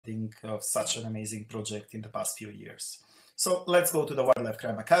of such an amazing project in the past few years. So let's go to the Wildlife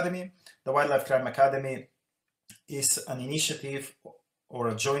Crime Academy. The Wildlife Crime Academy is an initiative or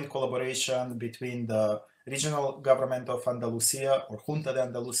a joint collaboration between the regional government of Andalusia or Junta de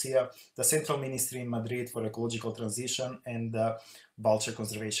Andalusia, the Central Ministry in Madrid for Ecological Transition, and the Vulture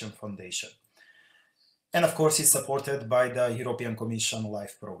Conservation Foundation. And of course, it's supported by the European Commission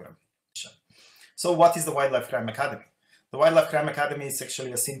LIFE program. So what is the Wildlife Crime Academy? The Wildlife Crime Academy is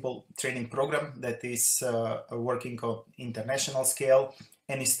actually a simple training program that is working on international scale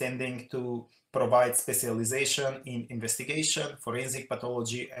and is tending to provide specialization in investigation, forensic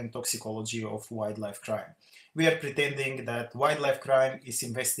pathology, and toxicology of wildlife crime. We are pretending that wildlife crime is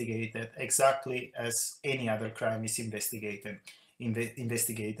investigated exactly as any other crime is investigated in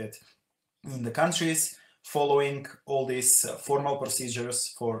the countries, following all these formal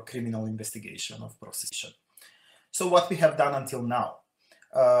procedures for criminal investigation of prosecution. So what we have done until now,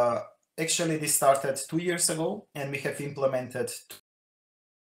 actually this started 2 years ago, and we have implemented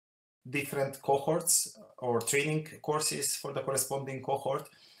different cohorts or training courses for the corresponding cohort.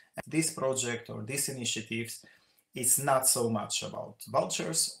 This project or these initiatives is not so much about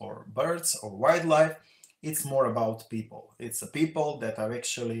vultures or birds or wildlife, it's more about people. It's the people that are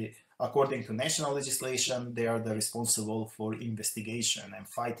actually, according to national legislation, they are the responsible for investigation and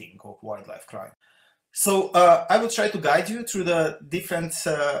fighting of wildlife crime. So I will try to guide you through the different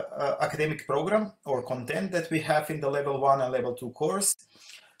academic program or content that we have in the level 1 and level 2 course.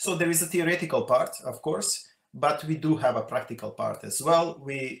 So there is a theoretical part, of course, but we do have a practical part as well.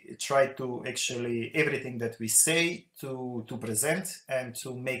 We try to actually everything that we say to present and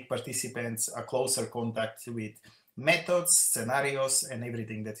to make participants a closer contact with methods, scenarios, and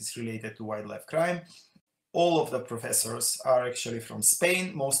everything that is related to wildlife crime. All of the professors are actually from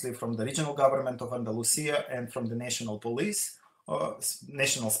Spain, mostly from the regional government of Andalusia and from the national police,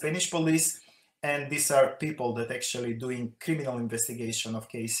 national Spanish police. And these are people that actually doing criminal investigation of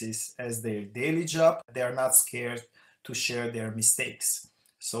cases as their daily job. They are not scared to share their mistakes.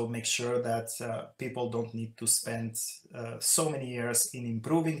 So make sure that people don't need to spend so many years in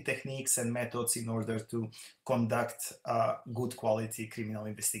improving techniques and methods in order to conduct good quality criminal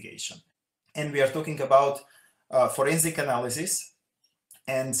investigation. And we are talking about forensic analysis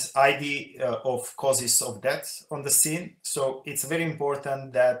and ID of causes of death on the scene. So it's very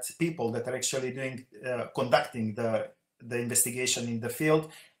important that people that are actually doing, conducting the investigation in the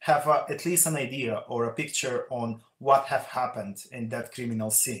field have at least an idea or a picture on what have happened in that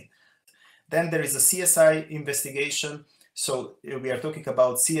criminal scene. Then there is a CSI investigation. So we are talking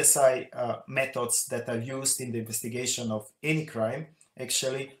about CSI methods that are used in the investigation of any crime,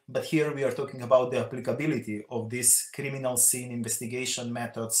 actually, but here we are talking about the applicability of these criminal scene investigation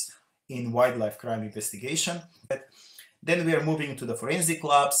methods in wildlife crime investigation. Then we are moving to the forensic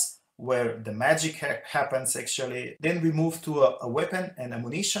labs where the magic happens actually. Then we move to a weapon and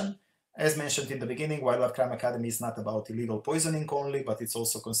ammunition. As mentioned in the beginning, Wildlife Crime Academy is not about illegal poisoning only, but it's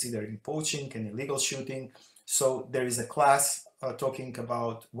also considering poaching and illegal shooting. So there is a class talking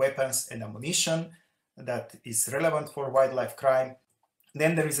about weapons and ammunition that is relevant for wildlife crime.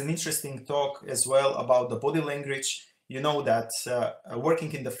 Then there is an interesting talk as well about the body language. You know that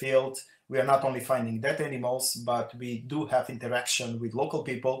working in the field, we are not only finding dead animals, but we do have interaction with local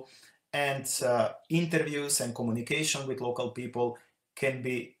people, and interviews and communication with local people can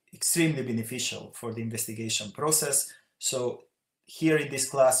be extremely beneficial for the investigation process. So here in this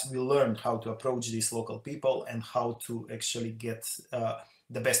class, we learned how to approach these local people and how to actually get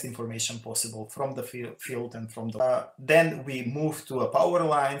the best information possible from the field and from the... then we move to power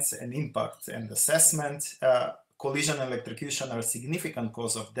lines and impact and assessment. Collision and electrocution are a significant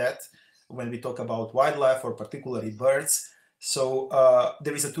cause of death when we talk about wildlife or particularly birds. So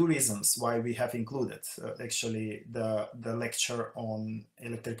there is two reasons why we have included actually the lecture on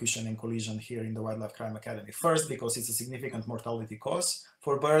electrocution and collision here in the Wildlife Crime Academy. First, because it's a significant mortality cause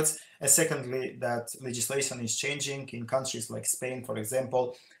for birds, and secondly, that legislation is changing in countries like Spain, for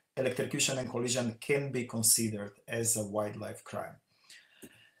example. Electrocution and collision can be considered as a wildlife crime.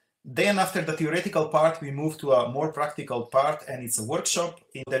 Then after the theoretical part, we move to a more practical part, and it's a workshop.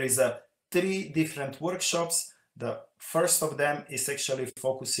 There is 3 different workshops. The first of them is actually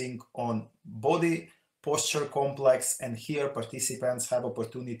focusing on body posture complex, and here participants have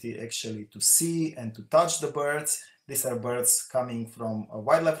opportunity actually to see and to touch the birds. These are birds coming from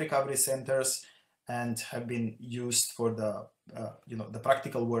wildlife recovery centers and have been used for the the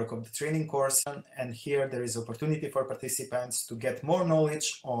practical work of the training course. And here there is opportunity for participants to get more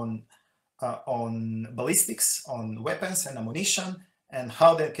knowledge on ballistics, on weapons and ammunition, and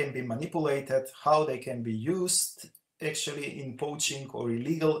how they can be manipulated, how they can be used actually in poaching or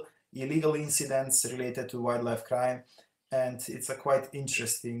illegal incidents related to wildlife crime. And it's a quite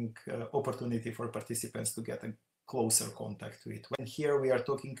interesting opportunity for participants to get a closer contact with. And here we are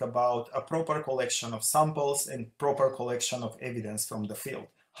talking about a proper collection of samples and proper collection of evidence from the field.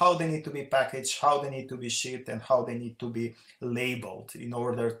 How they need to be packaged, how they need to be shipped, and how they need to be labeled in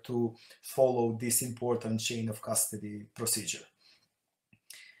order to follow this important chain of custody procedure.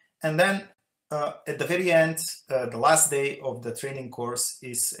 And then at the very end, the last day of the training course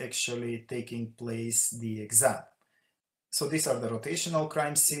is actually taking place the exam. So these are the rotational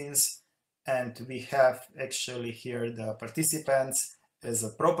crime scenes, and we have actually here the participants as a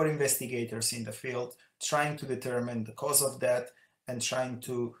proper investigators in the field, trying to determine the cause of death and trying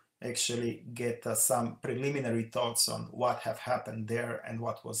to actually get some preliminary thoughts on what have happened there and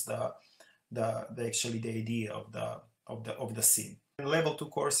what was actually the idea of the scene. The level 2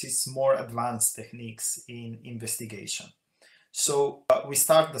 course is more advanced techniques in investigation. So we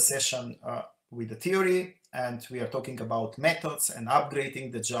start the session with the theory, and we are talking about methods and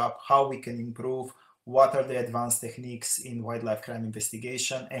upgrading the job, how we can improve, what are the advanced techniques in wildlife crime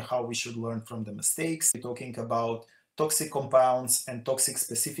investigation, and how we should learn from the mistakes. We're talking about toxic compounds and toxic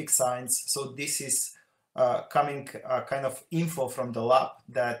specific signs. So this is coming kind of info from the lab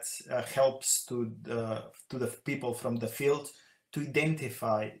that helps to the people from the field to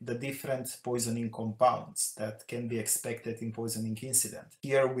identify the different poisoning compounds that can be expected in poisoning incident.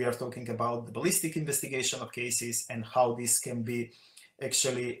 Here we are talking about the ballistic investigation of cases and how this can be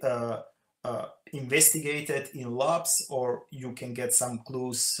actually investigated in labs, or you can get some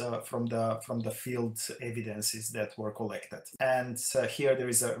clues from the field evidences that were collected. And here there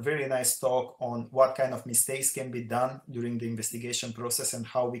is a very nice talk on what kind of mistakes can be done during the investigation process and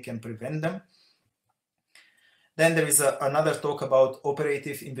how we can prevent them. Then there is another talk about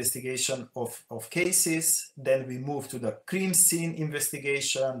operative investigation of cases. Then we move to the crime scene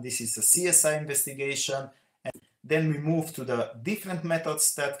investigation. This is a CSI investigation. And then we move to the different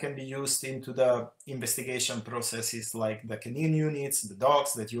methods that can be used into the investigation processes, like the canine units, the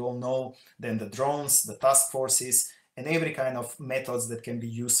dogs that you all know, then the drones, the task forces, and every kind of methods that can be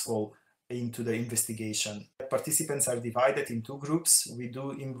useful into the investigation. Participants are divided in two groups. We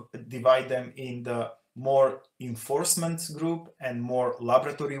do divide them in the more enforcement group and more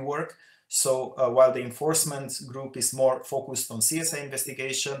laboratory work. So while the enforcement group is more focused on CSI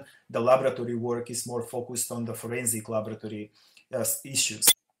investigation, the laboratory work is more focused on the forensic laboratory issues.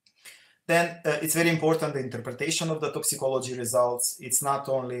 Then it's very important the interpretation of the toxicology results. It's not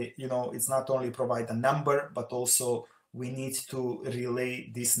only, it's not only provide a number, but also we need to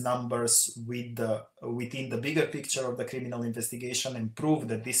relay these numbers within the bigger picture of the criminal investigation and prove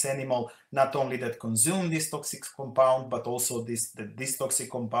that this animal not only that consumed this toxic compound, but also that this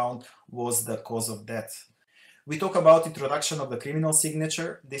toxic compound was the cause of death. We talk about introduction of the criminal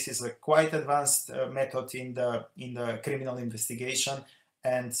signature. This is a quite advanced method in the criminal investigation.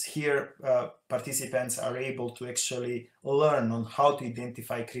 And here participants are able to actually learn on how to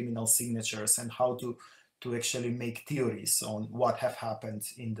identify criminal signatures and how to actually make theories on what have happened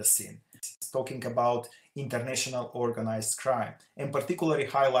in the scene. It's talking about international organized crime, and particularly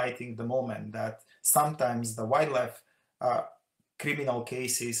highlighting the moment that sometimes the wildlife criminal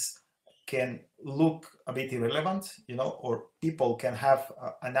cases can look a bit irrelevant, or people can have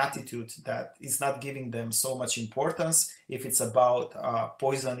an attitude that is not giving them so much importance if it's about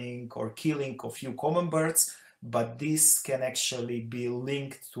poisoning or killing of few common birds, but this can actually be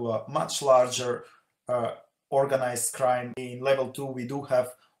linked to a much larger organized crime. In level 2, we do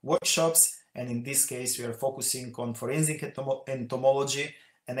have workshops, and in this case, we are focusing on forensic entomology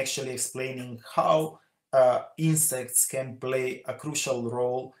and actually explaining how insects can play a crucial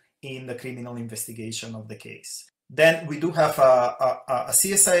role in the criminal investigation of the case. Then we do have a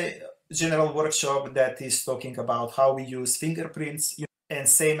CSI general workshop that is talking about how we use fingerprints, and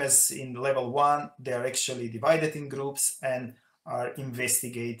same as in level 1, they are actually divided in groups and are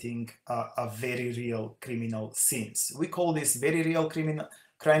investigating a very real criminal scenes. We call this very real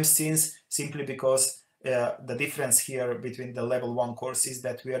crime scenes simply because the difference here between the level 1 course is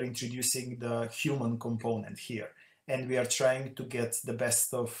that we are introducing the human component here, and we are trying to get the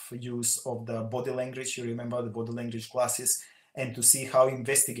best of use of the body language. You remember the body language classes, and to see how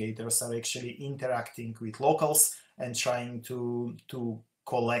investigators are actually interacting with locals and trying to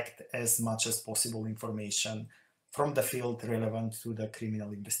collect as much as possible information from the field relevant to the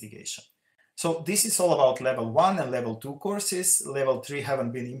criminal investigation. So this is all about level 1 and level 2 courses. Level 3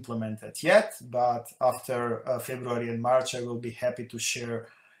 haven't been implemented yet, but after February and March, I will be happy to share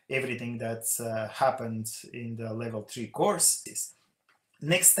everything that's happened in the level 3 courses.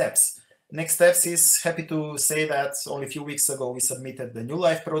 Next steps. Next steps is happy to say that only a few weeks ago we submitted the new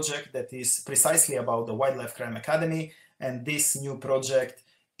life project that is precisely about the Wildlife Crime Academy, and this new project,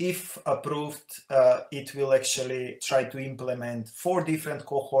 if approved, it will actually try to implement 4 different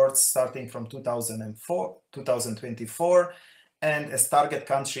cohorts starting from 2024, and as target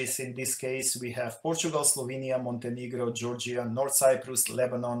countries in this case we have Portugal, Slovenia, Montenegro, Georgia, North Cyprus,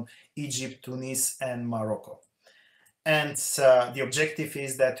 Lebanon, Egypt, Tunis, and Morocco. And the objective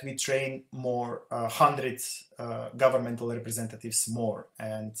is that we train more 100 governmental representatives more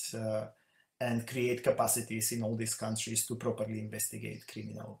and create capacities in all these countries to properly investigate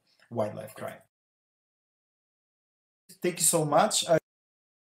criminal wildlife crime. Thank you so much.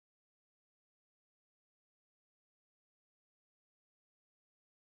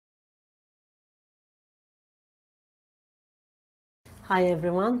 Hi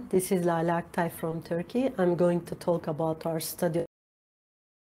everyone, this is Lala Aktay from Turkey. I'm going to talk about our study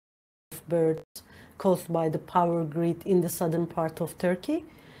of birds caused by the power grid in the southern part of Turkey.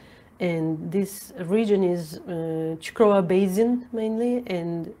 And this region is Çukurova Basin mainly,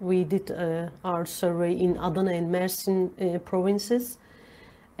 and we did our survey in Adana and Mersin provinces.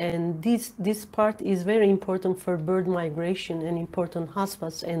 And this part is very important for bird migration and important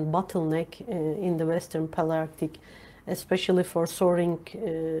hotspots and bottleneck in the Western Palearctic, especially for soaring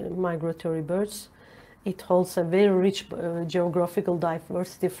migratory birds. It holds a very rich geographical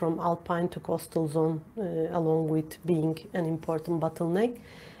diversity from alpine to coastal zone, along with being an important bottleneck.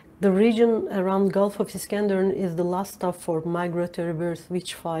 The region around Gulf of Iskenderun is the last stop for migratory birds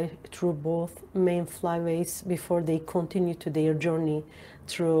which fly through both main flyways before they continue to their journey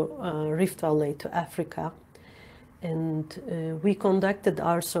through Rift Valley to Africa. And we conducted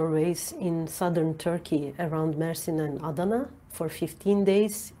our surveys in southern Turkey around Mersin and Adana for 15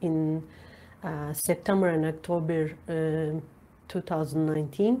 days in September and October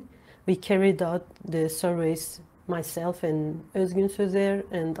 2019. We carried out the surveys, myself and Özgün Sözer,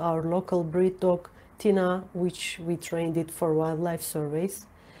 and our local breed dog Tina, which we trained it for wildlife surveys.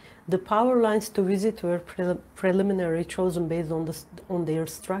 The power lines to visit were preliminarily chosen based on their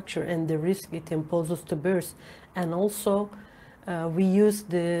structure and the risk it imposes to birds. And also, we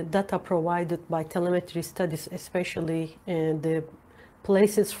used the data provided by telemetry studies, especially the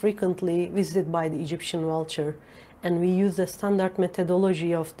places frequently visited by the Egyptian Vulture. And we used the standard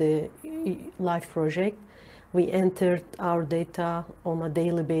methodology of the LIFE project. We entered our data on a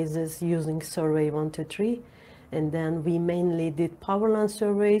daily basis using survey 123. And then we mainly did power line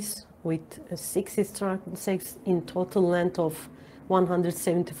surveys with 6 in total length of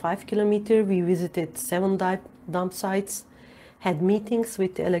 175 kilometers. We visited 7 dump sites, had meetings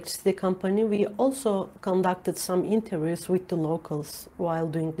with the electricity company. We also conducted some interviews with the locals while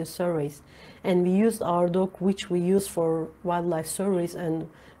doing the surveys. And we used our dog, which we use for wildlife surveys, and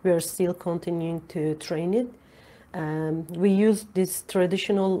we are still continuing to train it. We used these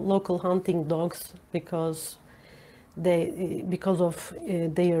traditional local hunting dogs because of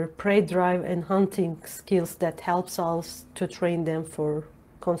their prey drive and hunting skills that helps us to train them for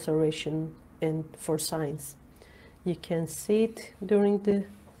conservation and for science. You can see it during the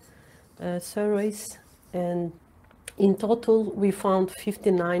surveys, and in total we found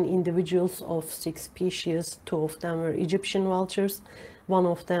 59 individuals of 6 species. 2 of them were Egyptian vultures, 1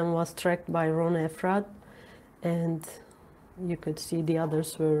 of them was tracked by Ron Efrad, and you could see the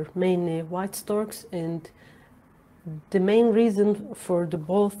others were mainly white storks. And the main reason for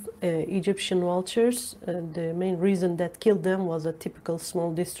both Egyptian vultures, the main reason that killed them was a typical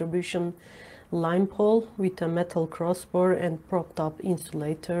small distribution line pole with a metal crossbar and propped up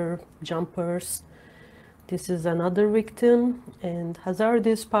insulator jumpers. This is another victim, and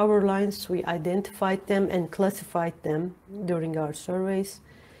hazardous power lines, we identified them and classified them during our surveys.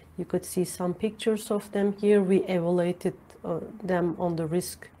 You could see some pictures of them here. We evaluated them on the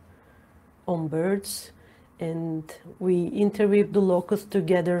risk on birds, and we interviewed the locals to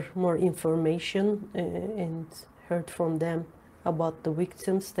gather more information and heard from them about the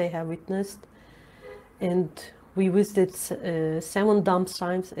victims they have witnessed. And we visited 7 dump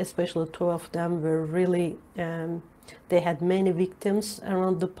sites, especially 2 of them were really, they had many victims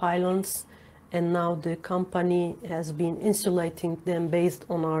around the pylons, and now the company has been insulating them based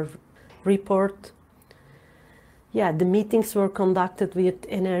on our report. Yeah, the meetings were conducted with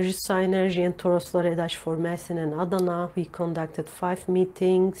Enerjisa Enerji and Toroslar Edaş for Mersin and Adana. We conducted 5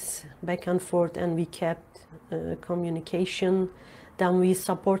 meetings back and forth, and we kept communication. Then we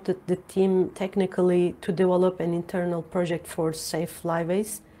supported the team technically to develop an internal project for safe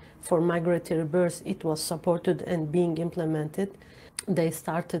flyways for migratory birds. It was supported and being implemented. They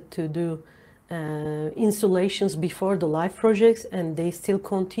started to do insulations before the live projects, and they still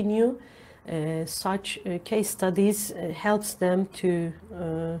continue. Such case studies helps them to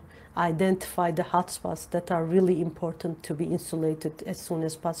identify the hotspots that are really important to be insulated as soon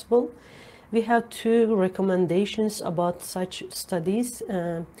as possible. We have two recommendations about such studies.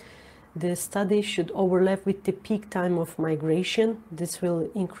 The study should overlap with the peak time of migration. This will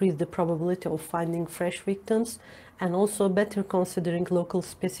increase the probability of finding fresh victims, and also better considering local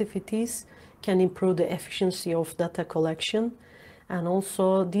specificities can improve the efficiency of data collection. And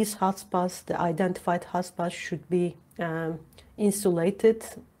also these hotspots, the identified hotspots, should be insulated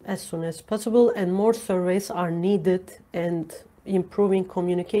as soon as possible, and more surveys are needed, and improving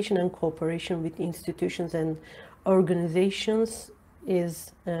communication and cooperation with institutions and organizations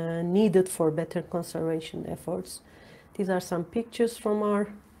is needed for better conservation efforts. These are some pictures from our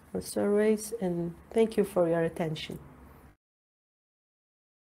surveys, and thank you for your attention.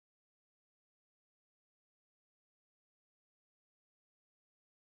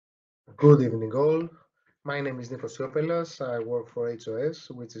 Good evening all. My name is Nikos. I work for HOS,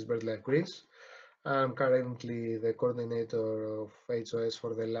 which is BirdLife Greece. I'm currently the coordinator of HOS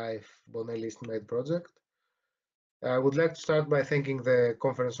for the Life Bonelli Estimate project. I would like to start by thanking the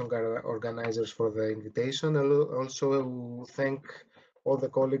conference organizers for the invitation. I'll also thank all the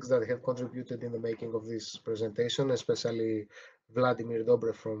colleagues that have contributed in the making of this presentation, especially Vladimir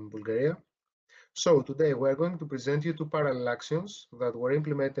Dobrev from Bulgaria. So today we are going to present you two parallel actions that were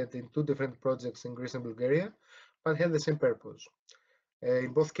implemented in two different projects in Greece and Bulgaria, but had the same purpose.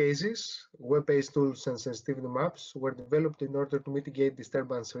 In both cases, web-based tools and sensitivity maps were developed in order to mitigate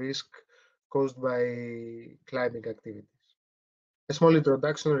disturbance risk caused by climbing activities. A small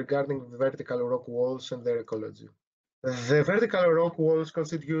introduction regarding the vertical rock walls and their ecology. The vertical rock walls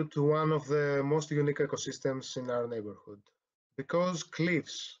constitute one of the most unique ecosystems in our neighborhood. Because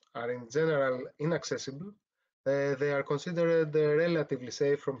cliffs are in general inaccessible, they are considered relatively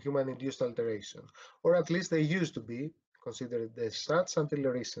safe from human-induced alteration, or at least they used to be considered as such until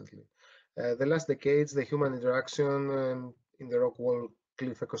recently. The last decades, the human interaction in the rock wall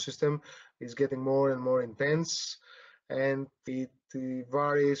cliff ecosystem is getting more and more intense, and it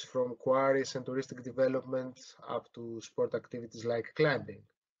varies from quarries and touristic development up to sport activities like climbing.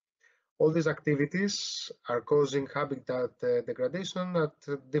 All these activities are causing habitat degradation at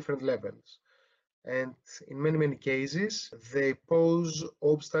different levels. And in many cases, they pose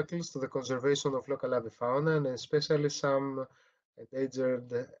obstacles to the conservation of local avifauna and especially some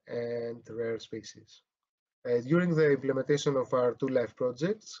endangered and rare species. During the implementation of our two life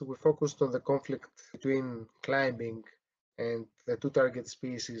projects, we focused on the conflict between climbing and the two target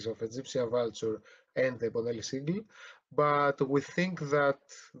species of Egyptian vulture and the Bonelli seagull, but we think that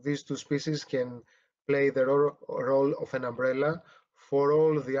these two species can play the role of an umbrella for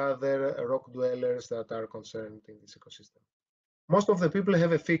all the other rock dwellers that are concerned in this ecosystem. Most of the people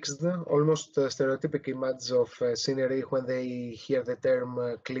have a fixed, almost stereotypic image of scenery when they hear the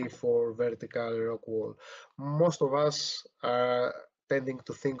term cliff or vertical rock wall. Most of us are tending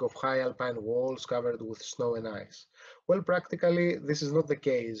to think of high alpine walls covered with snow and ice. Well, practically, this is not the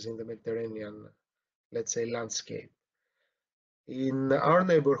case in the Mediterranean, let's say, landscape. In our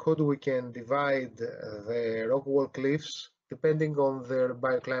neighborhood, we can divide the rock wall cliffs depending on their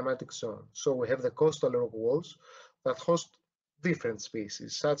bioclimatic zone. So we have the coastal rock walls that host different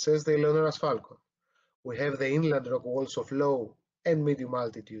species, such as the Leonoras falcon. We have the inland rock walls of low and medium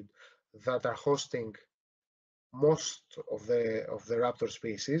altitude that are hosting most of the raptor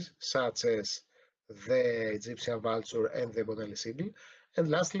species, such as the Egyptian vulture and the Bonelli seagull. And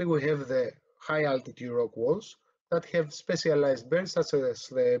lastly, we have the high altitude rock walls that have specialized birds such as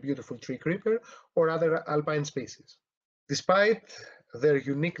the beautiful tree creeper or other alpine species. Despite their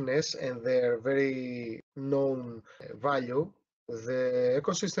uniqueness and their very known value, the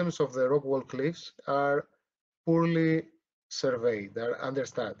ecosystems of the rock wall cliffs are poorly surveyed, are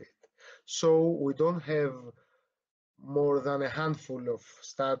understudied. So we don't have more than a handful of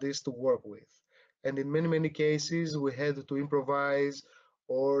studies to work with. And in many cases, we had to improvise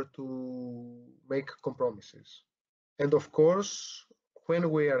or to make compromises. And of course, when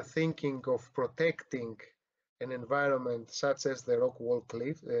we are thinking of protecting an environment such as the rock wall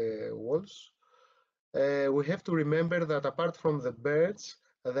cliff walls, we have to remember that apart from the birds,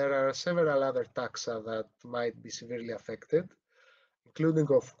 there are several other taxa that might be severely affected, including,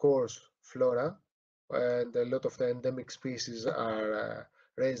 of course, flora, and a lot of the endemic species are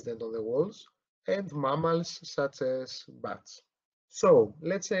resident on the walls, and mammals such as bats. So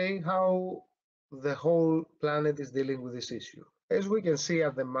let's say how the whole planet is dealing with this issue. As we can see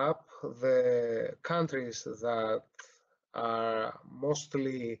at the map, the countries that are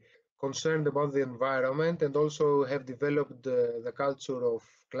mostly concerned about the environment and also have developed the culture of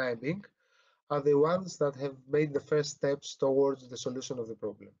climbing are the ones that have made the first steps towards the solution of the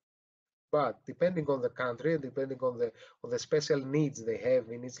problem. But depending on the country and depending on the special needs they have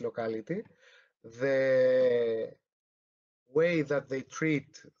in each locality, the way that they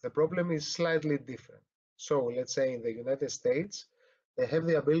treat the problem is slightly different. So let's say in the United States, they have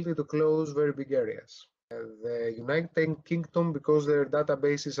the ability to close very big areas. The United Kingdom, because their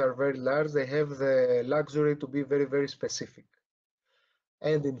databases are very large, they have the luxury to be very, very specific.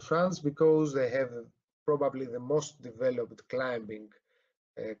 And in France, because they have probably the most developed climbing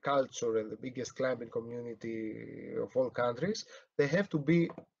culture and the biggest climbing community of all countries, they have to be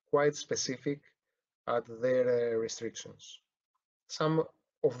quite specific at their restrictions. Some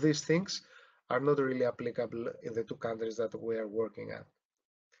of these things are not really applicable in the two countries that we are working at.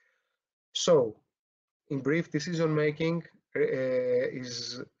 So, in brief, decision making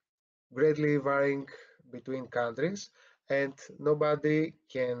is greatly varying between countries, and nobody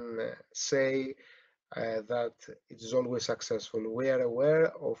can say that it is always successful. We are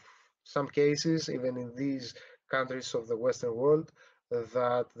aware of some cases, even in these countries of the Western world,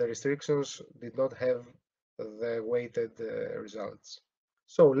 that the restrictions did not have the weighted results.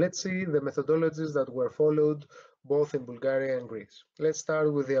 So let's see the methodologies that were followed both in Bulgaria and Greece. Let's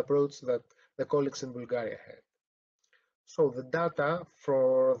start with the approach that the colleagues in Bulgaria had. So the data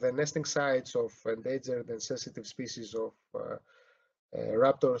for the nesting sites of endangered and sensitive species of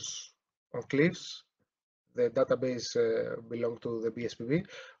raptors on cliffs, the database belonged to the BSPB,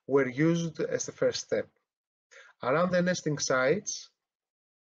 were used as the first step. Around the nesting sites,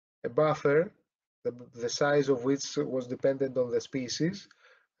 a buffer, the size of which was dependent on the species,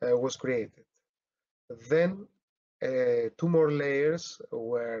 was created. Then two more layers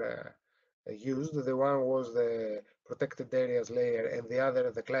were used. The one was the protected areas layer and the other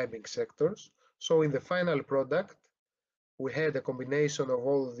the climbing sectors. So in the final product, we had a combination of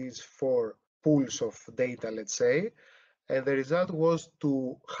all these four pools of data, let's say, and the result was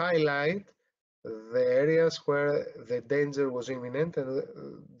to highlight the areas where the danger was imminent and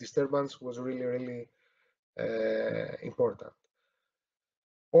disturbance was really, really important.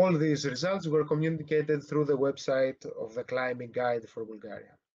 All these results were communicated through the website of the climbing guide for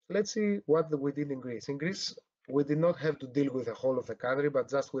Bulgaria. Let's see what we did in Greece. In Greece, we did not have to deal with the whole of the country, but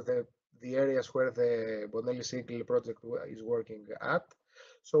just with the areas where the Bonelli Eagle project is working at.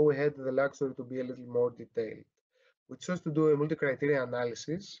 So we had the luxury to be a little more detailed. We chose to do a multi-criteria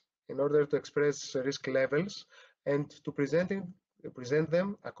analysis in order to express risk levels and to present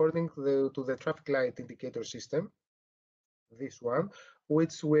them according to the traffic light indicator system, this one,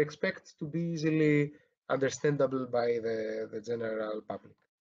 which we expect to be easily understandable by the general public.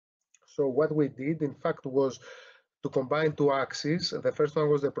 So what we did, in fact, was to combine two axes. The first one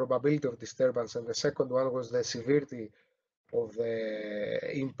was the probability of disturbance, and the second one was the severity of the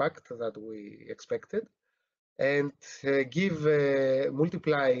impact that we expected, and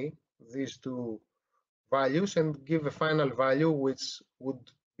multiply these two values and give a final value which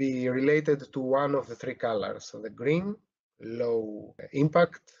would be related to one of the three colors. So the green, low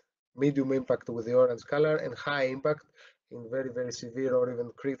impact, medium impact with the orange color, and high impact in very, very severe or even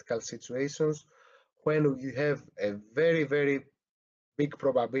critical situations when you have a very, very big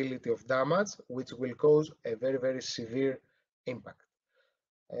probability of damage, which will cause a very, very severe impact.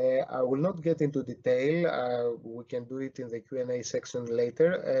 I will not get into detail. We can do it in the Q&A section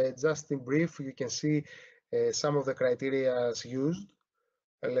later. Just in brief, you can see some of the criteria used.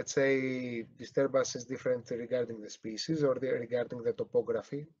 Let's say disturbance is different regarding the species or regarding the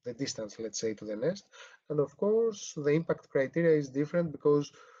topography, the distance, let's say, to the nest. And of course, the impact criteria is different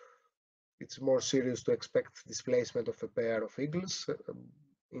because it's more serious to expect displacement of a pair of eagles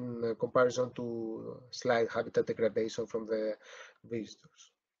in comparison to slight habitat degradation from the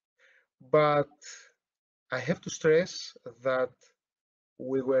visitors. But I have to stress that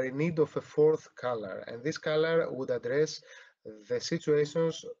we were in need of a fourth color, and this color would address the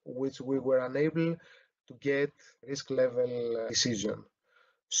situations which we were unable to get risk level decision.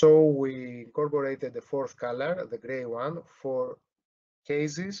 So we incorporated the fourth color, the gray one, for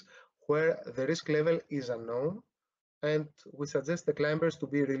cases where the risk level is unknown, and we suggest the climbers to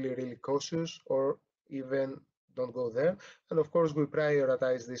be really, really cautious or even don't go there. And of course, we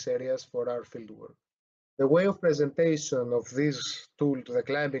prioritize these areas for our fieldwork. The way of presentation of this tool to the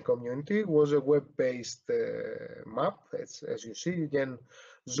climbing community was a web-based map. As you see, you can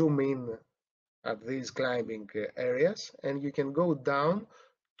zoom in at these climbing areas, and you can go down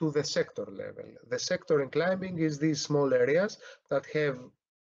to the sector level. The sector in climbing is these small areas that have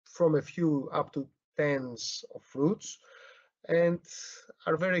from a few up to tens of routes and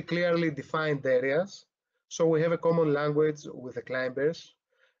are very clearly defined areas. So we have a common language with the climbers,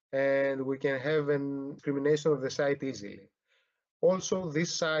 and we can have an discrimination of the site easily. Also,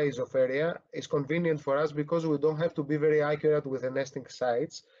 this size of area is convenient for us because we don't have to be very accurate with the nesting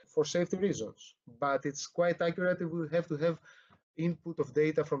sites for safety reasons. But it's quite accurate if we have to have input of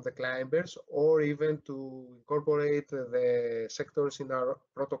data from the climbers or even to incorporate the sectors in our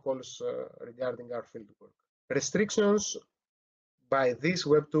protocols regarding our fieldwork. Restrictions by this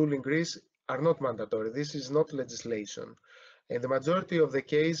web tool in Greece are not mandatory. This is not legislation. In the majority of the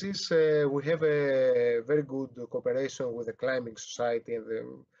cases, we have a very good cooperation with the climbing society and the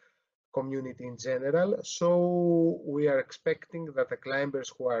community in general. So we are expecting that the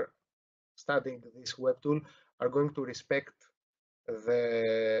climbers who are studying this web tool are going to respect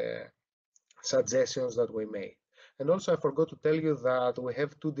the suggestions that we made. And also I forgot to tell you that we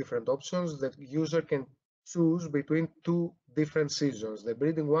have two different options. The user can choose between two different seasons, the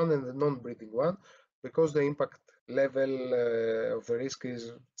breeding one and the non-breeding one, because the impact level of the risk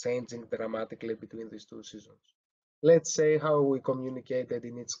is changing dramatically between these two seasons. Let's say how we communicated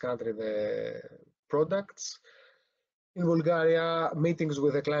in each country the products. In Bulgaria, meetings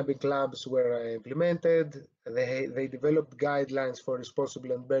with the climbing clubs were implemented. They developed guidelines for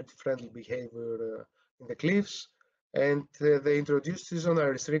responsible and bird-friendly behavior in the cliffs, and they introduced seasonal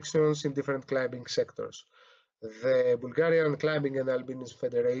restrictions in different climbing sectors. The Bulgarian Climbing and Alpinism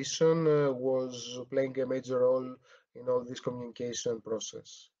Federation was playing a major role in all this communication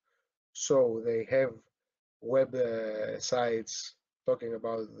process. So they have web sites talking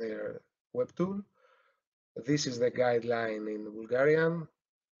about their web tool. This is the guideline in Bulgarian,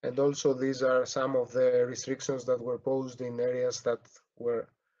 and also these are some of the restrictions that were posed in areas that were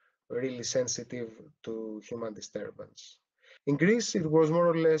really sensitive to human disturbance. In Greece, it was more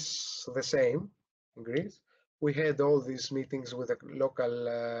or less the same. In Greece, we had all these meetings with the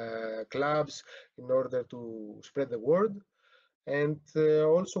local clubs in order to spread the word. And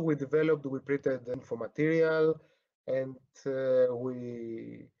also we printed info material, and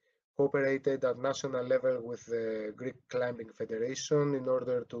we cooperated at national level with the Greek Climbing Federation in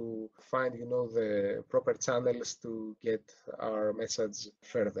order to find, the proper channels to get our message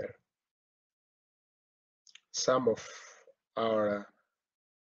further. Some of our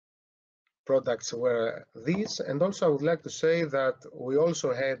products were these, and also I would like to say that we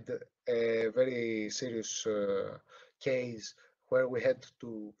also had a very serious case where we had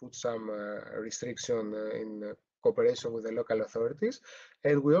to put some restriction in cooperation with the local authorities,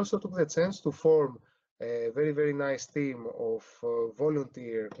 and we also took the chance to form a very, very nice team of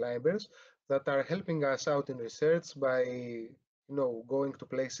volunteer climbers that are helping us out in research by, going to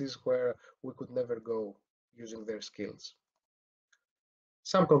places where we could never go using their skills.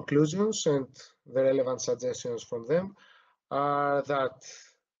 Some conclusions and the relevant suggestions from them are that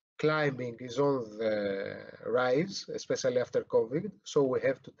climbing is on the rise, especially after COVID, so we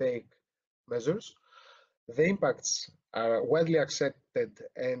have to take measures. The impacts are widely accepted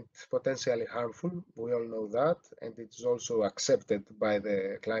and potentially harmful. We all know that, and it's also accepted by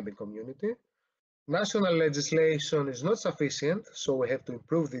the climbing community. National legislation is not sufficient, so we have to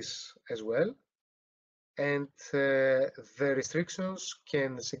improve this as well. And the restrictions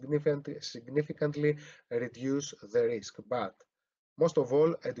can significantly reduce the risk. But most of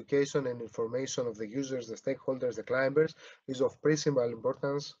all, education and information of the users, the stakeholders, the climbers is of principal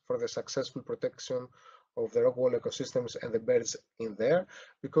importance for the successful protection of the rock wall ecosystems and the birds in there,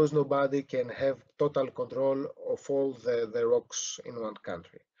 because nobody can have total control of all the rocks in one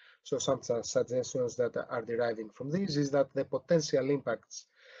country. So some suggestions that are deriving from this is that the potential impacts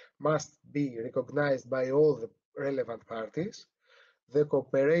must be recognized by all the relevant parties. The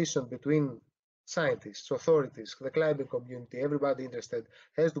cooperation between scientists, authorities, the climbing community, everybody interested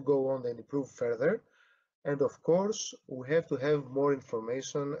has to go on and improve further. And of course, we have to have more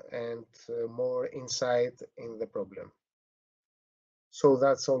information and more insight in the problem. So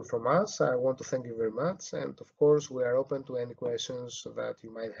that's all from us. I want to thank you very much. And of course, we are open to any questions that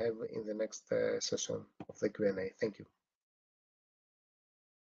you might have in the next session of the Q&A. Thank you.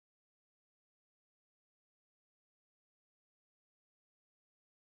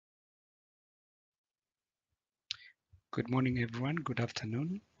 Good morning, everyone. Good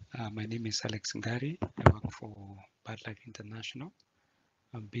afternoon. My name is Alex Ngari. I work for BirdLife International.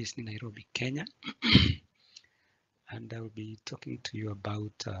 I'm based in Nairobi, Kenya. And I will be talking to you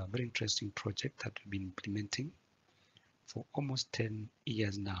about a very interesting project that we've been implementing for almost 10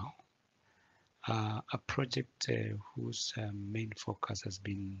 years now. A project whose main focus has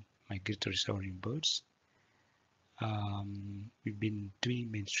been migratory soaring birds. We've been doing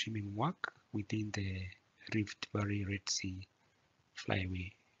mainstreaming work within the Rift Valley Red Sea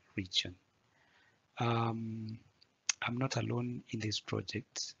Flyway region. I'm not alone in this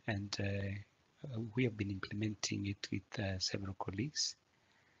project, and we have been implementing it with several colleagues,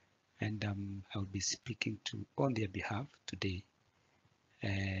 and I will be speaking on their behalf today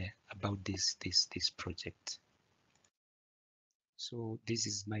about this project. So this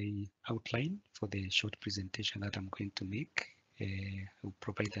is my outline for the short presentation that I'm going to make. I will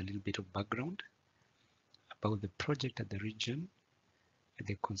provide a little bit of background about the project at the region,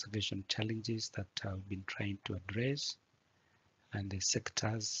 the conservation challenges that I've been trying to address, and the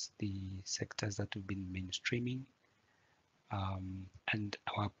sectors that we've been mainstreaming, and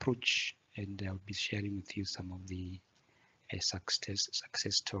our approach. And I'll be sharing with you some of the success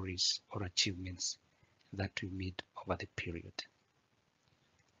stories or achievements that we made over the period.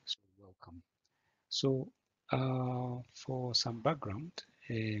 So welcome. So for some background,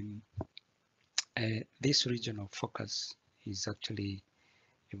 this region of focus is actually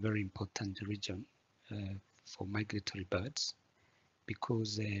a very important region for migratory birds,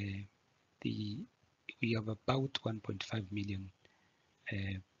 because we have about 1.5 million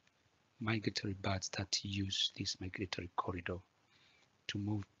migratory birds that use this migratory corridor to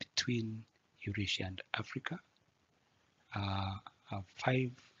move between Eurasia and Africa.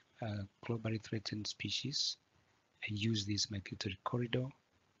 5 globally threatened species use this migratory corridor.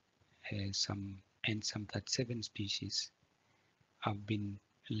 Some 37 species have been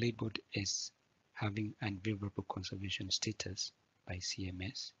labeled as having unfavorable conservation status by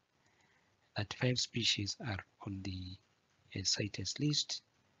CMS. That 5 species are on the CITES list,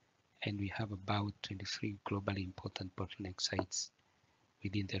 and we have about 23 globally important bottleneck sites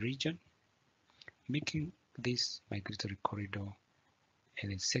within the region, making this migratory corridor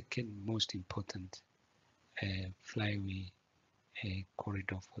the second most important flyway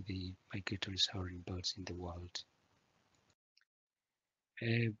corridor for the migratory soaring birds in the world.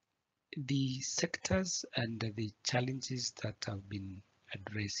 The sectors and the challenges that I've been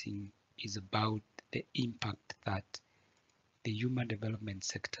addressing is about the impact that the human development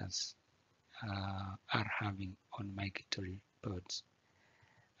sectors are having on migratory birds.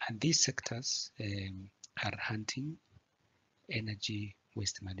 And these sectors are hunting, energy,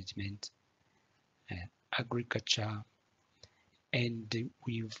 waste management, agriculture, and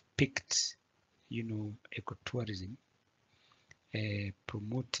we've picked, ecotourism,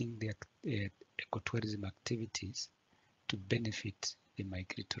 promoting the ecotourism activities to benefit the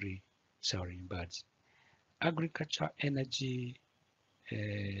migratory soaring birds. Agriculture, energy,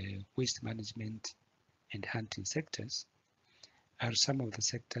 waste management, and hunting sectors are some of the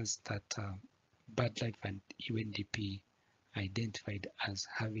sectors that BirdLife and UNDP identified as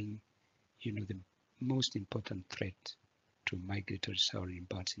having, the most important threat to migratory soaring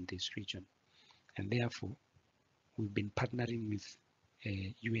birds in this region. And therefore, we've been partnering with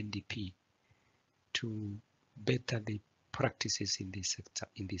UNDP to better the practices in these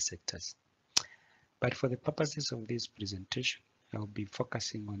sectors. But for the purposes of this presentation, I'll be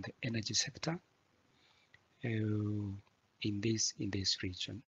focusing on the energy sector in this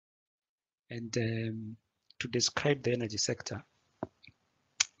region. And to describe the energy sector,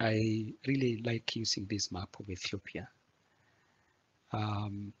 I really like using this map of Ethiopia.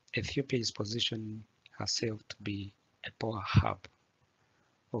 Ethiopia is positioned herself to be a power hub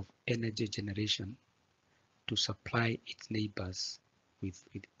of energy generation to supply its neighbors with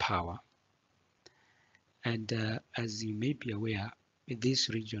power. And as you may be aware, this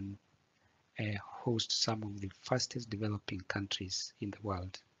region hosts some of the fastest developing countries in the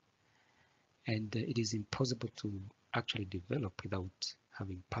world. And it is impossible to actually develop without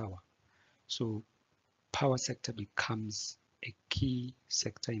having power. So power sector becomes a key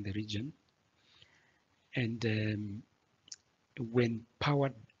sector in the region. And when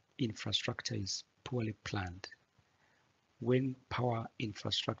power infrastructure is poorly planned, when power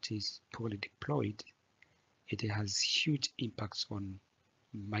infrastructure is poorly deployed, it has huge impacts on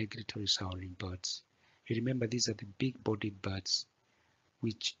migratory soaring birds. You remember, these are the big-bodied birds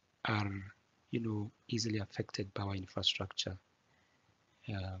which are, easily affected by our infrastructure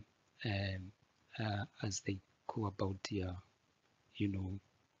as they go about their,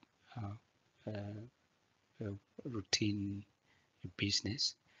 routine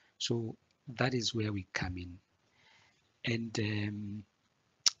business. So that is where we come in. And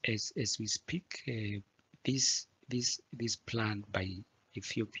as we speak, this plan by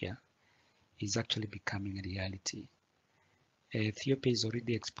Ethiopia is actually becoming a reality. Ethiopia is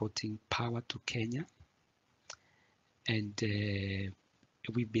already exporting power to Kenya, and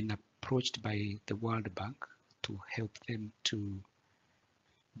we've been approached by the World Bank to help them to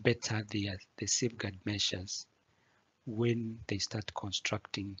better the safeguard measures when they start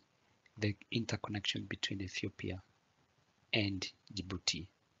constructing the interconnection between Ethiopia and Djibouti.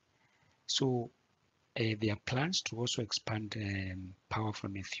 So there are plans to also expand power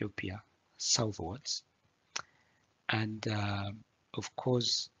from Ethiopia southwards, and of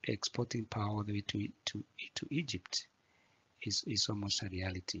course, exporting power all the way to Egypt is almost a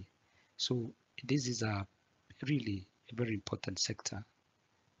reality. So this is a really a very important sector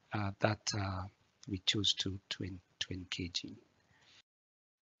that we chose to engage in.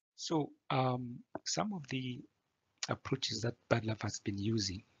 So some of the approaches that BirdLife has been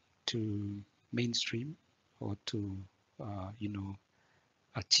using to mainstream or to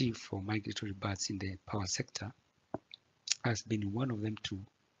achieve for migratory birds in the power sector has been one of them to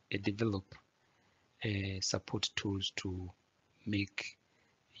develop support tools to make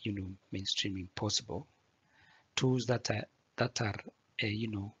mainstreaming possible. Tools that are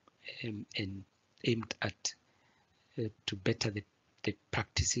aimed at to better the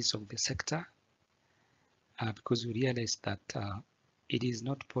practices of the sector, because we realize that it is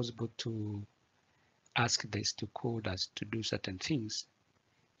not possible to ask the stakeholders to do certain things,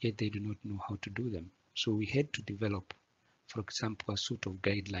 yet they do not know how to do them. So we had to develop, for example, a suite of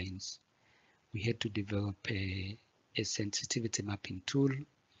guidelines. We had to develop a sensitivity mapping tool,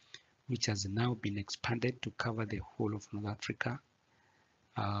 which has now been expanded to cover the whole of North Africa,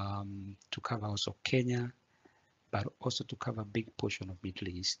 to cover also Kenya, but also to cover a big portion of Middle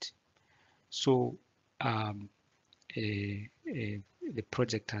East. So the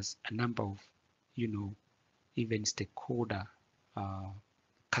project has a number of, even stakeholder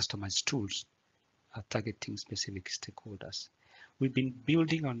customized tools targeting specific stakeholders. We've been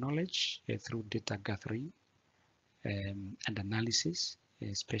building our knowledge through data gathering and analysis,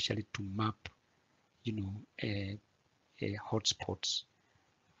 especially to map, hotspots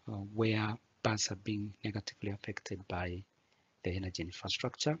where birds are being negatively affected by the energy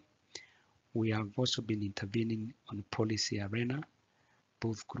infrastructure. We have also been intervening on the policy arena,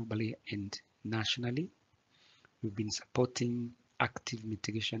 both globally and nationally. We've been supporting active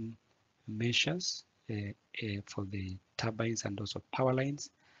mitigation measures for the turbines and also power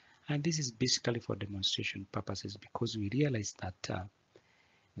lines. And this is basically for demonstration purposes, because we realize that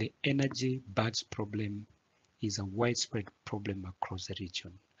the energy birds problem is a widespread problem across the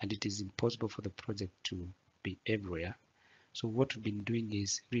region, and it is impossible for the project to be everywhere. So what we've been doing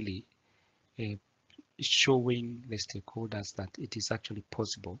is really showing the stakeholders that it is actually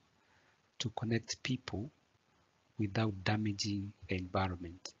possible to connect people without damaging the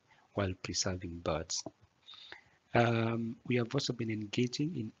environment while preserving birds. We have also been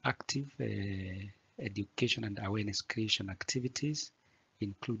engaging in active education and awareness creation activities,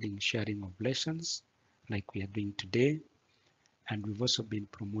 including sharing of lessons like we are doing today. And we've also been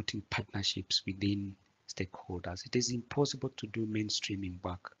promoting partnerships within stakeholders. It is impossible to do mainstreaming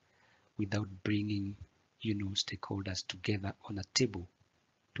work without bringing, stakeholders together on a table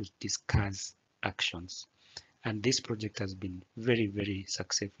to discuss actions. And this project has been very, very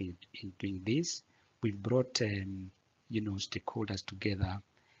successful in doing this. We've brought, stakeholders together,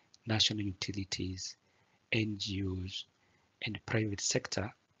 national utilities, NGOs, and private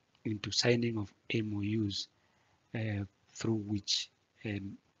sector into signing of MOUs through which,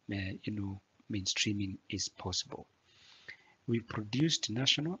 mainstreaming is possible. We produced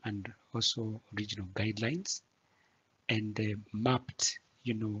national and also regional guidelines and mapped,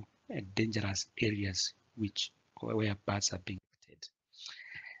 dangerous areas where birds are being affected.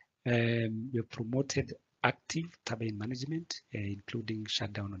 We have promoted active turbine management, including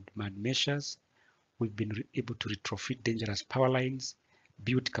shutdown on demand measures. We've been able to retrofit dangerous power lines,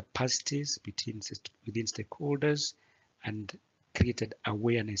 build capacities within stakeholders, and created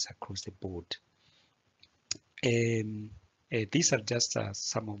awareness across the board. These are just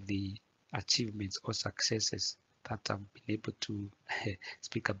some of the achievements or successes that I've been able to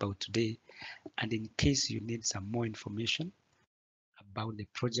speak about today. And in case you need some more information about the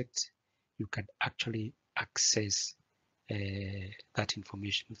project, you can actually access that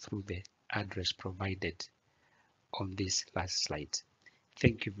information through the address provided on this last slide.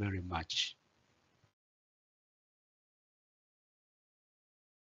 Thank you very much.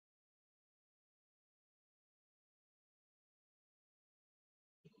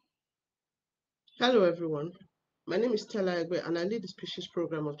 Hello, everyone. My name is Stella Egbe, and I lead the species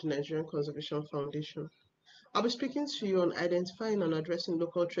program of the Nigerian Conservation Foundation. I'll be speaking to you on identifying and addressing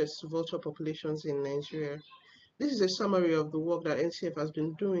local threats to vulture populations in Nigeria. This is a summary of the work that NCF has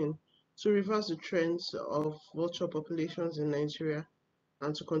been doing to reverse the trends of vulture populations in Nigeria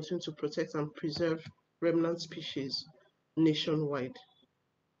and to continue to protect and preserve remnant species nationwide.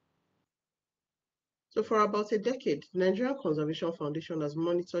 So for about a decade, the Nigerian Conservation Foundation has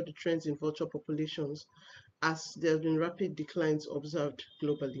monitored the trends in vulture populations as there have been rapid declines observed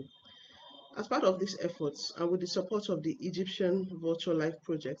globally. As part of these efforts, and with the support of the Egyptian Vulture Life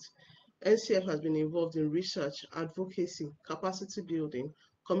Project, NCF has been involved in research, advocacy, capacity building,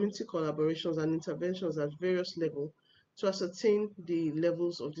 community collaborations, and interventions at various levels to ascertain the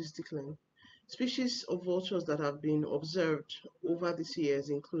levels of this decline. Species of vultures that have been observed over these years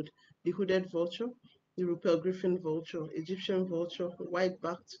include the hooded vulture, the Rupel griffin vulture, Egyptian vulture,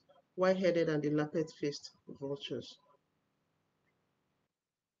 white-backed, white-headed, and the lappet-faced vultures.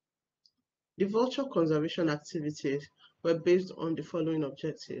 The vulture conservation activities were based on the following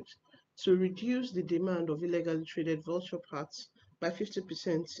objectives: to reduce the demand of illegally traded vulture parts by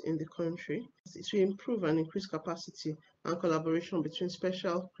 50% in the country, to improve and increase capacity and collaboration between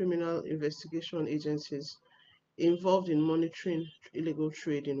special criminal investigation agencies involved in monitoring illegal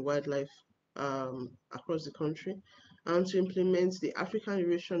trade in wildlife across the country, and to implement the African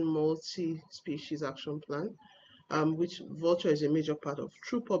Eurasian Multi-Species Action Plan, which vulture is a major part of,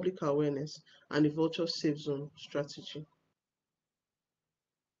 through public awareness and the vulture safe zone strategy.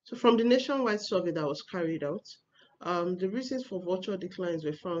 So from the nationwide survey that was carried out, the reasons for vulture declines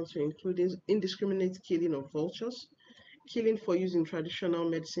were found to include indiscriminate killing of vultures, killing for use in traditional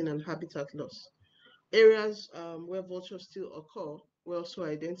medicine, and habitat loss. Areas where vultures still occur were also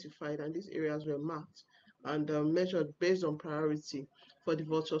identified, and these areas were marked and measured based on priority for the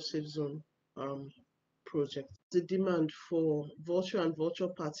vulture safe zone project. The demand for vulture and vulture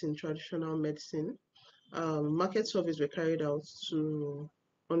parts in traditional medicine. Market surveys were carried out to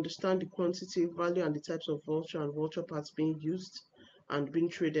understand the quantity, value, and the types of vulture and vulture parts being used and being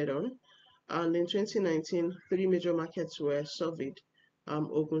traded on. And in 2019, three major markets were surveyed: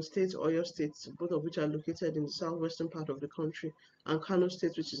 Ogun State, Oyo State, both of which are located in the southwestern part of the country, and Kano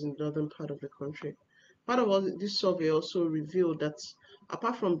State, which is in the northern part of the country. Part of all this survey also revealed that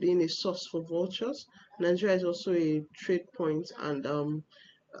apart from being a source for vultures, Nigeria is also a trade point, and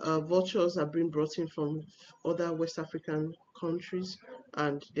vultures are being brought in from other West African countries,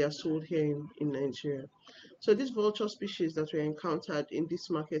 and they are sold here in Nigeria. So these vulture species that were encountered in this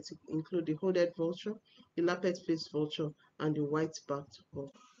market include the hooded vulture, the lappet-faced vulture, and the white-backed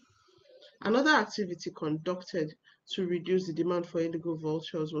vulture. Another activity conducted to reduce the demand for illegal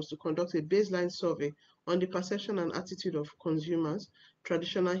vultures was to conduct a baseline survey on the perception and attitude of consumers,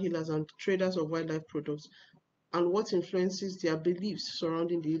 traditional healers, and traders of wildlife products, and what influences their beliefs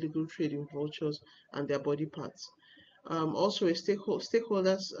surrounding the illegal trade in vultures and their body parts. Also,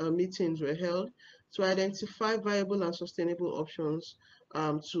 stakeholders meetings were held to identify viable and sustainable options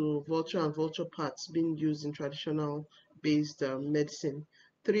to vulture and vulture parts being used in traditional based medicine.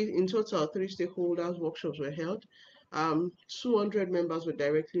 In total, three stakeholders workshops were held. 200 members were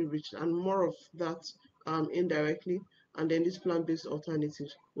directly reached, and more of that indirectly. And then these plant-based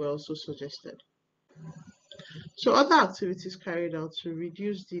alternatives were also suggested. So other activities carried out to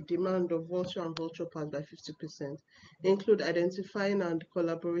reduce the demand of vulture and vulture parts by 50% include identifying and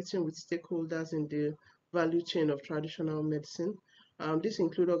collaborating with stakeholders in the value chain of traditional medicine. This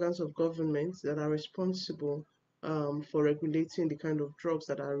includes organs of government that are responsible for regulating the kind of drugs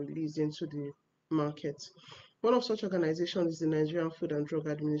that are released into the market. One of such organizations is the Nigerian Food and Drug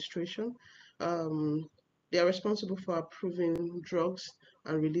Administration. They are responsible for approving drugs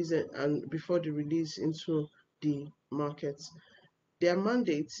and releasing and before the release into the markets. Their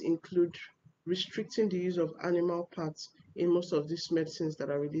mandates include restricting the use of animal parts in most of these medicines that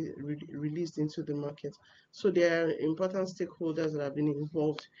are released into the market. So they are important stakeholders that have been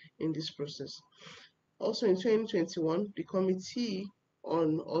involved in this process. Also in 2021, the Committee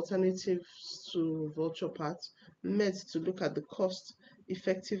on Alternatives to Vulture Parts met to look at the cost,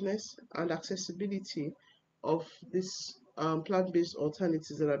 effectiveness, and accessibility of these plant-based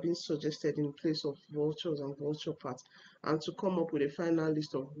alternatives that are being suggested in place of vultures and vulture parts, and to come up with a final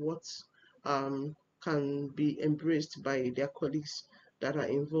list of what can be embraced by their colleagues that are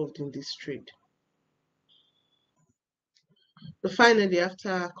involved in this trade. But finally,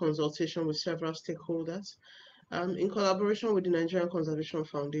 after consultation with several stakeholders, in collaboration with the Nigerian Conservation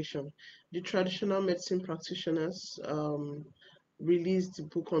Foundation, the traditional medicine practitioners released the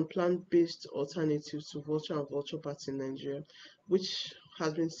book on plant-based alternatives to vulture and vulture parts in Nigeria, which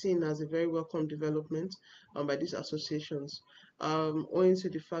has been seen as a very welcome development by these associations, owing to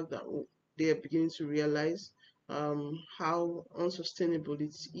the fact that they are beginning to realize how unsustainable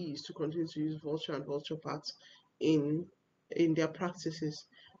it is to continue to use vulture and vulture parts in their practices.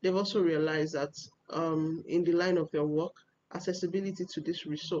 They've also realized that in the line of their work, accessibility to this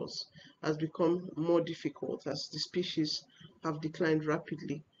resource has become more difficult as the species have declined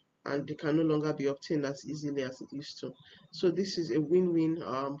rapidly and they can no longer be obtained as easily as it used to. So this is a win-win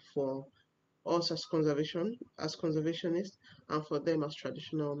for us as conservationists, and for them as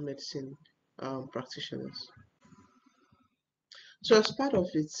traditional medicine practitioners. So as part of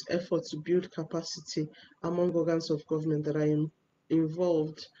its effort to build capacity among organs of government that are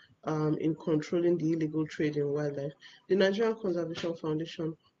involved in controlling the illegal trade in wildlife, the Nigerian Conservation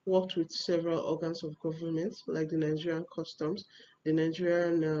Foundation worked with several organs of government like the Nigerian Customs, the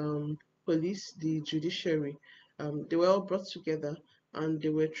Nigerian Police, the judiciary. They were all brought together and they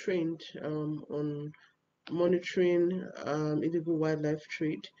were trained on monitoring illegal wildlife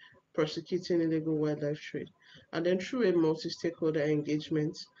trade, prosecuting illegal wildlife trade, and then through a multi-stakeholder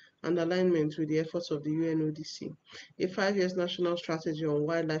engagement and alignment with the efforts of the UNODC, a 5 years national strategy on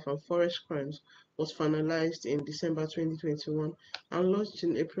wildlife and forest crimes was finalized in December 2021 and launched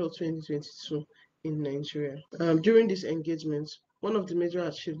in April 2022 in Nigeria. During this engagement, one of the major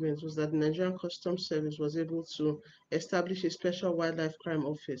achievements was that the Nigerian Customs Service was able to establish a special wildlife crime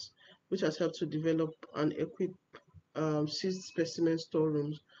office, which has helped to develop and equip seized specimen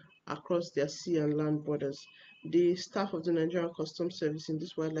storerooms across their sea and land borders. The staff of the Nigerian Customs Service in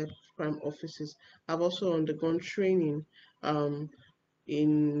these wildlife crime offices have also undergone training um,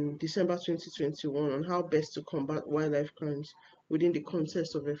 in December 2021 on how best to combat wildlife crimes within the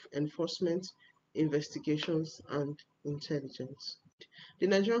context of enforcement, investigations, and intelligence. The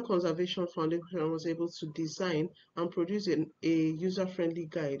Nigerian Conservation Foundation was able to design and produce a user-friendly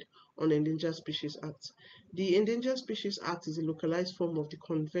guide on Endangered Species Act. The Endangered Species Act is a localized form of the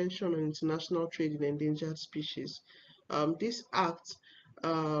Convention on International Trade in Endangered Species. This act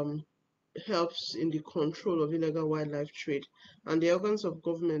helps in the control of illegal wildlife trade, and the organs of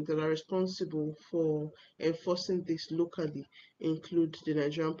government that are responsible for enforcing this locally include the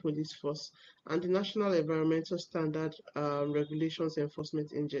Nigerian Police Force and the National Environmental Standard Regulations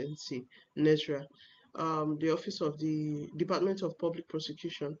Enforcement Agency, NESRA, the Office of the Department of Public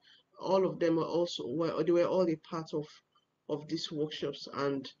Prosecution. All of them they were all a part of these workshops,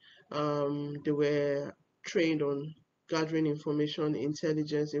 and they were trained on gathering information,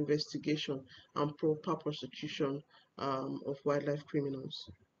 intelligence, investigation, and proper prosecution of wildlife criminals.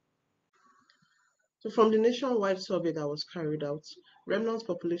 So from the nationwide survey that was carried out, remnant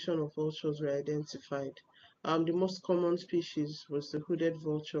population of vultures were identified. The most common species was the hooded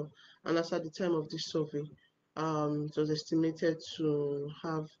vulture, and as at the time of this survey, it was estimated to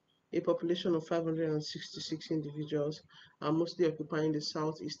have a population of 566 individuals, mostly occupying the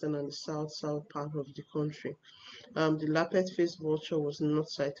southeastern and the south-south part of the country. The lappet-faced vulture was not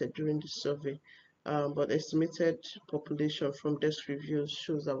sighted during the survey, but estimated population from desk reviews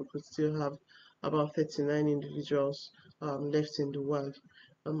shows that we could still have about 39 individuals left in the wild.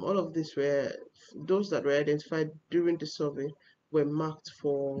 All of these were those that were identified during the survey were marked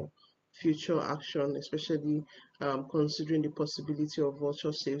for future action, especially considering the possibility of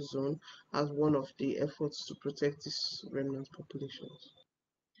vulture safe zone as one of the efforts to protect these remnant populations.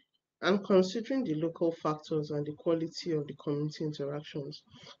 And considering the local factors and the quality of the community interactions,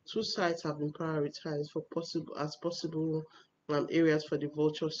 two sites have been prioritized for possible areas for the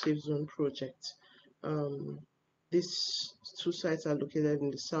Vulture Safe Zone project. Um, these two sites are located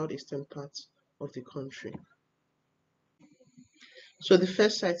in the southeastern part of the country. So the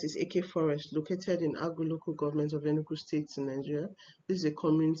first site is AK Forest, located in Agu local government of Enugu State in Nigeria. This is a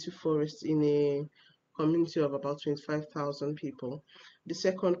community forest in a community of about 25,000 people. The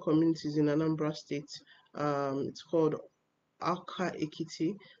second community is in Anambra State. It's called Aka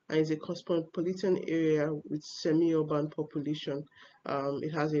Ekiti, and it's a cosmopolitan area with semi-urban population.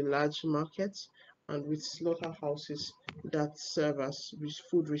 It has a large market and with slaughterhouses that serve as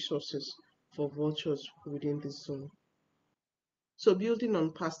food resources for vultures within this zone. So building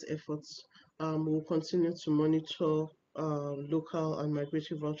on past efforts, we'll continue to monitor local and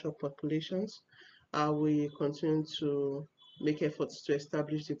migratory vulture populations. We continue to make efforts to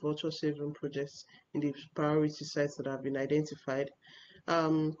establish the vulture saving projects in the priority sites that have been identified,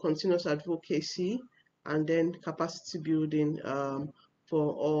 continuous advocacy, and then capacity building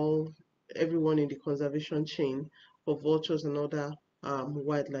for everyone in the conservation chain for vultures and other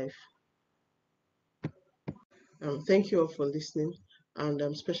wildlife. Thank you all for listening,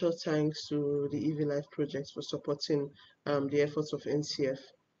 and special thanks to the EV Life Project for supporting the efforts of NCF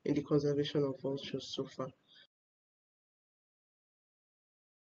in the conservation of vultures so far.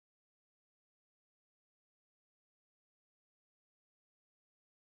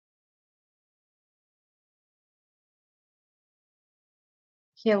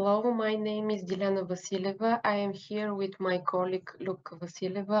 Hello, my name is Dilyana Vasilyeva. I am here with my colleague Luka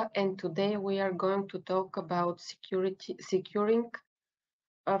Vasilyeva, and today we are going to talk about securing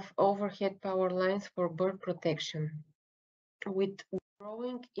of overhead power lines for bird protection. With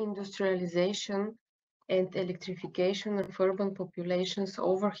growing industrialization and electrification of urban populations,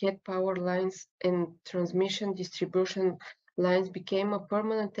 overhead power lines and transmission distribution lines became a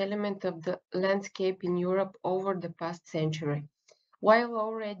permanent element of the landscape in Europe over the past century. While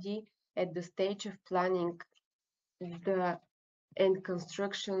already at the stage of planning and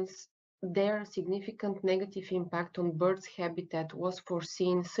constructions, their significant negative impact on birds' habitat was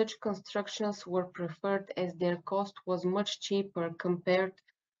foreseen. Such constructions were preferred as their cost was much cheaper compared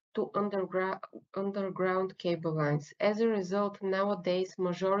to underground cable lines. As a result, nowadays,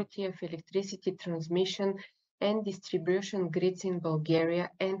 majority of electricity transmission and distribution grids in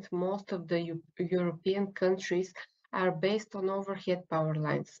Bulgaria and most of the European countries are based on overhead power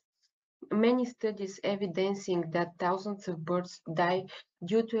lines. Many studies evidencing that thousands of birds die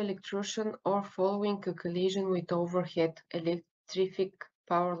due to electrocution or following a collision with overhead electric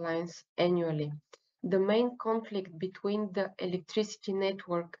power lines annually. The main conflict between the electricity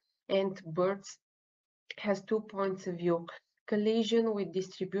network and birds has 2 points of view: collision with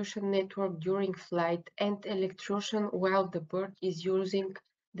distribution network during flight and electrocution while the bird is using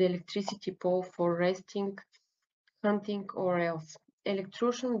the electricity pole for resting, hunting, or else.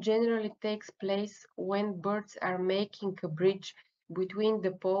 Electrocution generally takes place when birds are making a bridge between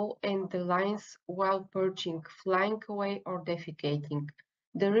the pole and the lines while perching, flying away, or defecating.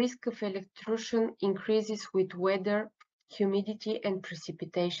 The risk of electrocution increases with weather, humidity, and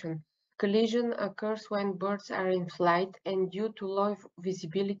precipitation. Collision occurs when birds are in flight and due to low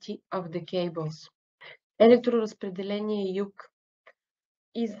visibility of the cables. Electrораспределение Юг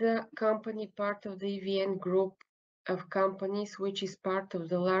is the company part of the EVN group of companies, which is part of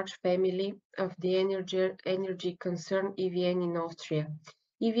the large family of the energy concern EVN in Austria.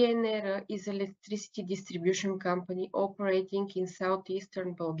 EVN ERA is an electricity distribution company operating in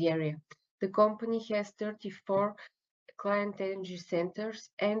southeastern Bulgaria. The company has 34 client energy centers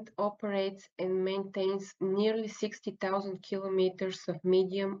and operates and maintains nearly 60,000 kilometers of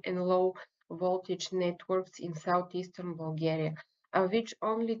medium and low voltage networks in southeastern Bulgaria, of which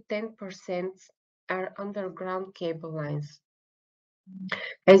only 10% are underground cable lines.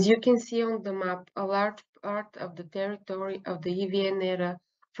 As you can see on the map, a large part of the territory of the EVN era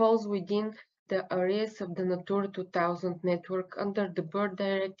falls within the areas of the Natura 2000 network under the Bird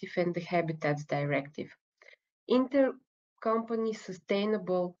Directive and the Habitats Directive. Intercompany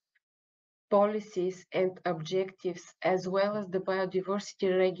sustainable policies and objectives, as well as the biodiversity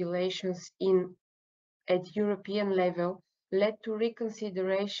regulations at European level, led to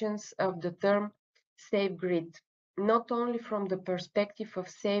reconsiderations of the term safe grid, not only from the perspective of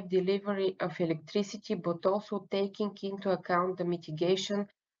safe delivery of electricity, but also taking into account the mitigation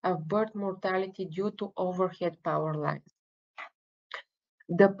of bird mortality due to overhead power lines.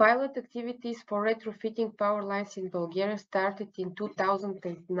 The pilot activities for retrofitting power lines in Bulgaria started in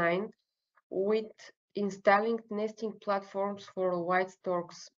 2009 with installing nesting platforms for white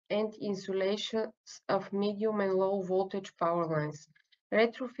storks and installations of medium and low voltage power lines.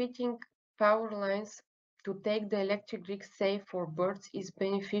 Retrofitting power lines to take the electric grid safe for birds is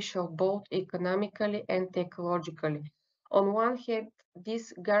beneficial both economically and ecologically. On one hand,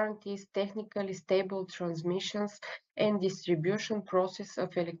 this guarantees technically stable transmissions and distribution process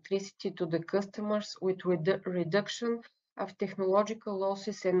of electricity to the customers with reduction of technological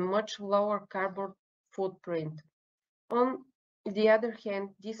losses and much lower carbon footprint. On the other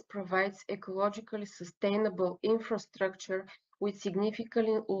hand, this provides ecologically sustainable infrastructure with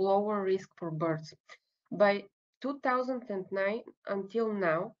significantly lower risk for birds. By 2009 until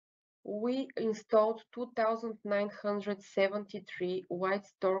now, we installed 2,973 white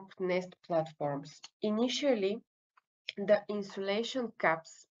stork nest platforms. Initially, the insulation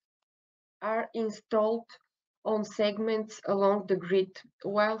caps are installed on segments along the grid,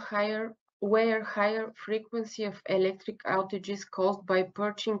 where higher frequency of electric outages caused by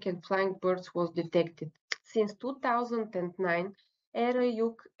perching and flying birds was detected. Since 2009,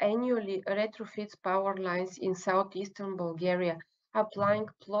 ERA-Yuk annually retrofits power lines in southeastern Bulgaria, applying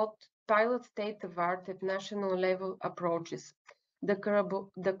pilot state-of-art at national level approaches. The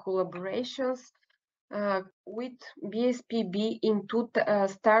collaborations with BSPB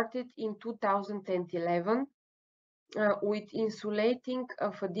started in 2011 with insulating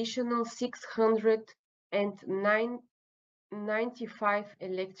of additional 695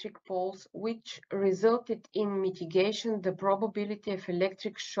 electric poles, which resulted in mitigation the probability of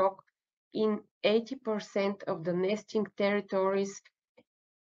electric shock in 80% of the nesting territories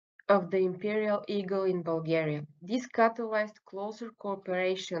of the imperial eagle in Bulgaria. This catalyzed closer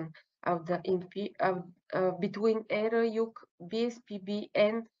cooperation between ERA-Yuk BSPB,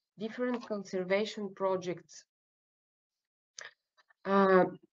 and different conservation projects.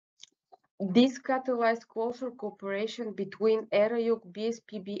 This catalyzed closer cooperation between ERAYUK,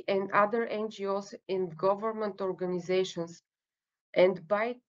 BSPB, and other NGOs and government organizations. And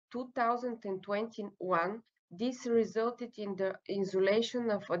by 2021, this resulted in the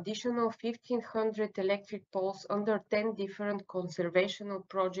installation of additional 1,500 electric poles under 10 different conservational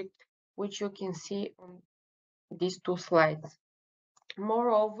projects, which you can see on these two slides.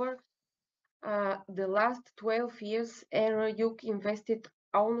 Moreover, the last 12 years, ERAYUK invested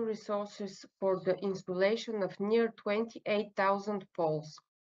own resources for the installation of near 28,000 poles.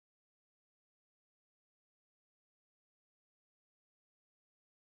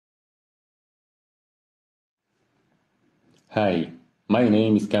 Hi, my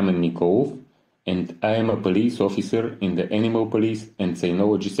name is Kamen Nikolov, and I am a police officer in the animal police and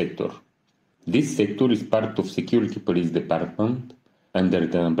cynology sector. This sector is part of Security Police Department under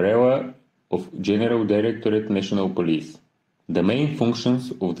the umbrella of General Directorate National Police. The main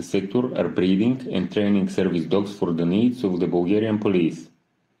functions of the sector are breeding and training service dogs for the needs of the Bulgarian police.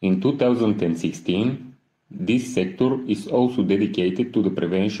 In 2016, this sector is also dedicated to the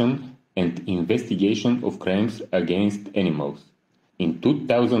prevention and investigation of crimes against animals. In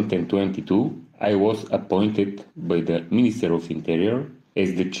 2022, I was appointed by the Minister of Interior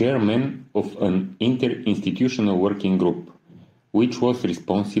as the chairman of an interinstitutional working group, which was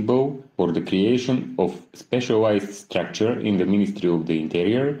responsible for the creation of specialized structure in the Ministry of the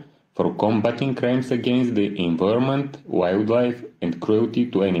Interior for combating crimes against the environment, wildlife, and cruelty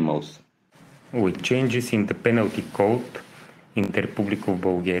to animals. With changes in the penalty code in the Republic of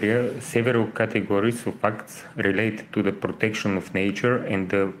Bulgaria, several categories of acts related to the protection of nature and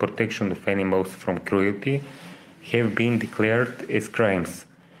the protection of animals from cruelty have been declared as crimes.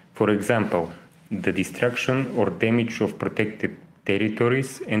 For example, the destruction or damage of protected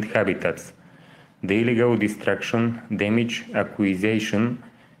territories and habitats, the illegal destruction, damage, acquisition,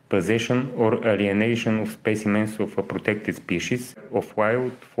 possession or alienation of specimens of a protected species of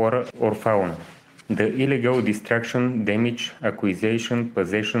wild flora or fauna, the illegal destruction, damage, acquisition,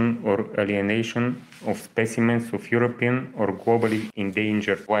 possession or alienation of specimens of European or globally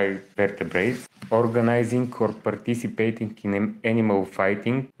endangered wild vertebrates, organizing or participating in animal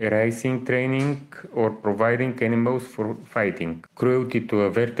fighting, racing training or providing animals for fighting, cruelty to a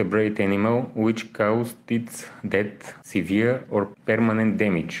vertebrate animal which caused its death, severe or permanent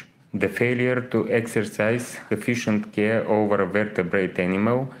damage, the failure to exercise sufficient care over a vertebrate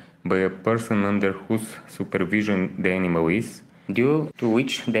animal by a person under whose supervision the animal is, due to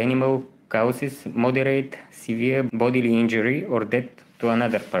which the animal causes moderate, severe bodily injury or death to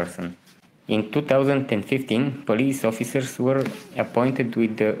another person. In 2015, police officers were appointed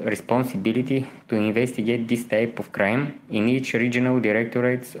with the responsibility to investigate this type of crime in each regional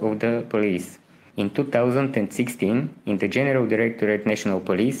directorates of the police. In 2016, in the General Directorate National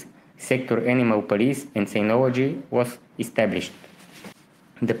Police, Sector Animal Police and Cynology was established.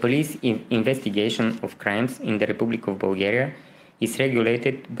 The police investigation of crimes in the Republic of Bulgaria is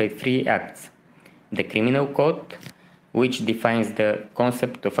regulated by 3 acts: the Criminal Code, which defines the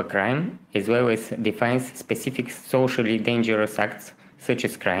concept of a crime, as well as defines specific socially dangerous acts such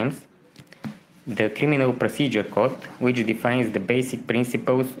as crimes, the Criminal Procedure Code, which defines the basic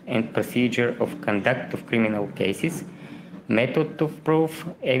principles and procedure of conduct of criminal cases, method of proof,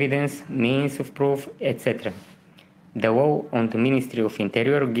 evidence, means of proof, etc. The law on the Ministry of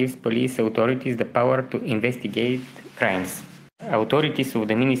Interior gives police authorities the power to investigate crimes. Authorities of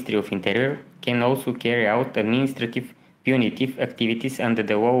the Ministry of Interior can also carry out administrative punitive activities under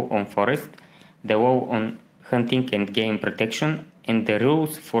the law on forest, the law on hunting and game protection, and the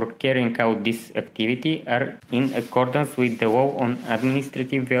rules for carrying out this activity are in accordance with the law on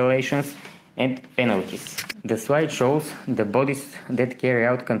administrative violations and penalties. The slide shows the bodies that carry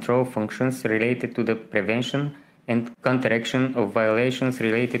out control functions related to the prevention and counteraction of violations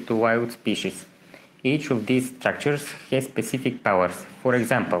related to wild species. Each of these structures has specific powers. For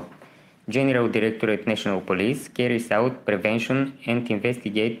example, General Directorate National Police carries out prevention and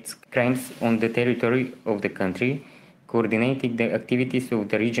investigates crimes on the territory of the country, coordinating the activities of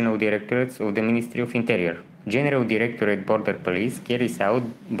the regional directorates of the Ministry of Interior. General Directorate Border Police carries out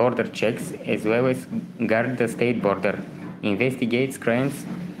border checks as well as guard the state border, investigates crimes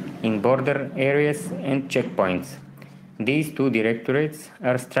in border areas and checkpoints. These 2 directorates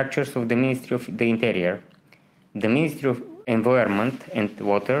are structures of the Ministry of the Interior. The Ministry of Environment and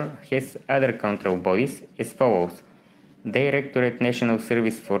Water has other control bodies as follows: Directorate National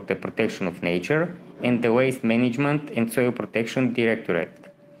Service for the Protection of Nature and the Waste Management and Soil Protection Directorate.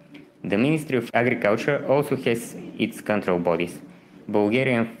 The Ministry of Agriculture also has its control bodies: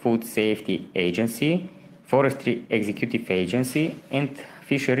 Bulgarian Food Safety Agency, Forestry Executive Agency, and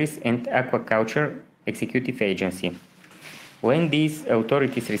Fisheries and Aquaculture Executive Agency. When these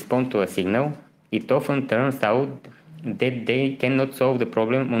authorities respond to a signal, it often turns out that they cannot solve the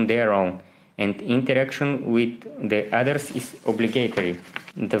problem on their own, and interaction with the others is obligatory.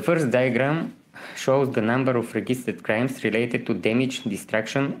 The first diagram shows the number of registered crimes related to damage,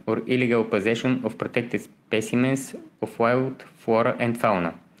 destruction, or illegal possession of protected specimens of wild flora and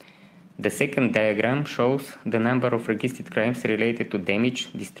fauna. The second diagram shows the number of registered crimes related to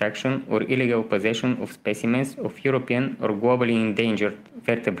damage, destruction, or illegal possession of specimens of European or globally endangered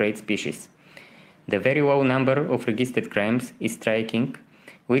vertebrate species. The very low number of registered crimes is striking,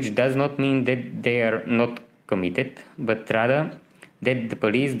 which does not mean that they are not committed, but rather that the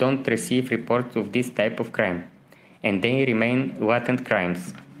police don't receive reports of this type of crime, and they remain latent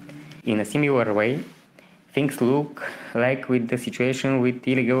crimes. In a similar way, things look like with the situation with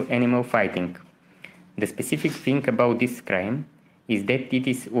illegal animal fighting. The specific thing about this crime is that it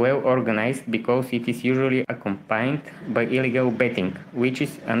is well organized because it is usually accompanied by illegal betting, which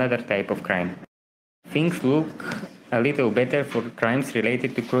is another type of crime. Things look a little better for crimes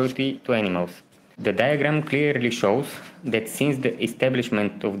related to cruelty to animals. The diagram clearly shows that since the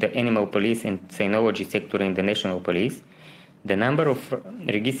establishment of the animal police and cynology sector in the national police, the number of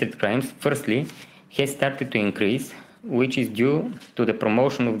registered crimes, firstly, has started to increase, which is due to the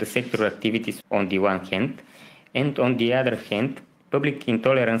promotion of the sector activities on the one hand, and on the other hand, public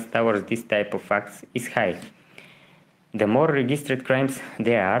intolerance towards this type of acts is high. The more registered crimes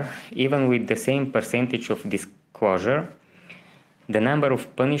there are, even with the same percentage of disclosure, the number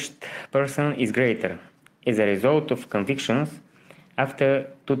of punished persons is greater. As a result of convictions, after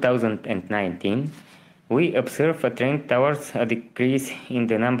 2019, we observe a trend towards a decrease in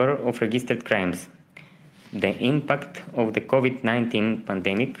the number of registered crimes. The impact of the COVID-19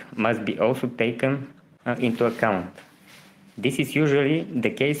 pandemic must be also taken into account. This is usually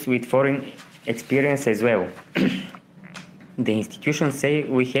the case with foreign experience as well. The institutions say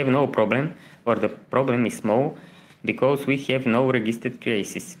we have no problem, or the problem is small, because we have no registered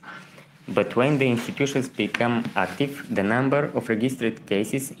cases. But when the institutions become active, the number of registered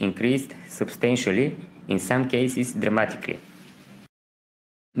cases increased substantially, in some cases dramatically.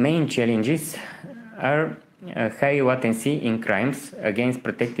 Main challenges are a high latency in crimes against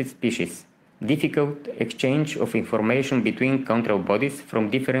protected species, difficult exchange of information between control bodies from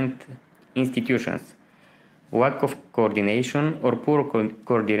different institutions, lack of coordination or poor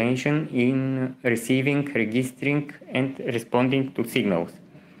coordination in receiving, registering, and responding to signals,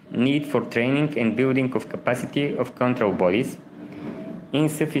 need for training and building of capacity of control bodies,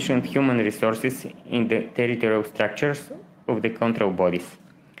 insufficient human resources in the territorial structures of the control bodies,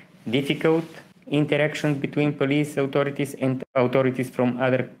 difficult interaction between police authorities and authorities from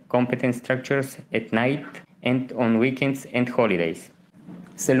other competent structures at night and on weekends and holidays.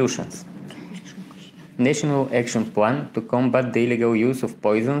 Solutions. National Action Plan to combat the illegal use of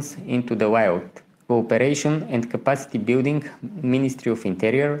poisons into the wild. Cooperation and capacity building, Ministry of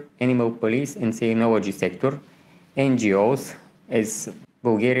Interior, Animal Police and Cynology sector, NGOs as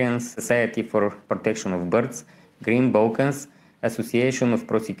Bulgarian Society for Protection of Birds, Green Balkans, Association of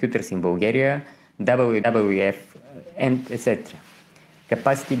Prosecutors in Bulgaria, WWF, and etc.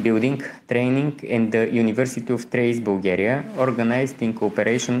 Capacity building, training, and the University of Trace Bulgaria, organized in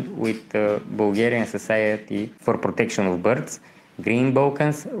cooperation with the Bulgarian Society for Protection of Birds, Green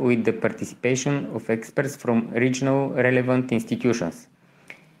Balkans, with the participation of experts from regional relevant institutions.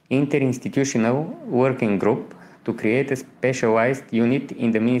 Interinstitutional working group to create a specialized unit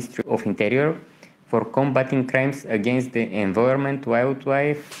in the Ministry of Interior for combating crimes against the environment,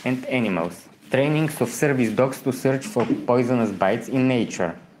 wildlife, and animals. Trainings of service dogs to search for poisonous bites in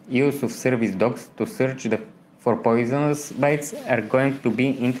nature. Use of service dogs to search for poisonous bites are going to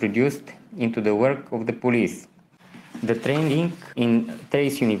be introduced into the work of the police. The training in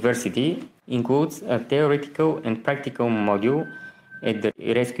Trace University includes a theoretical and practical module at the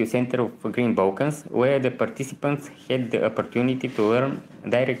Rescue Center of Green Balkans, where the participants had the opportunity to learn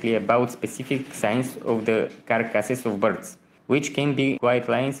directly about specific signs of the carcasses of birds, which can be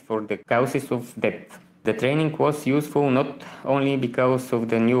guidelines for the causes of death. The training was useful not only because of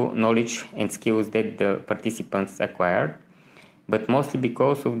the new knowledge and skills that the participants acquired, but mostly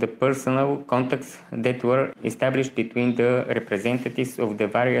because of the personal contacts that were established between the representatives of the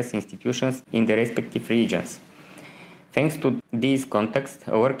various institutions in the respective regions. Thanks to these contacts,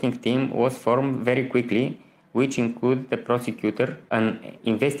 a working team was formed very quickly, which included the prosecutor, an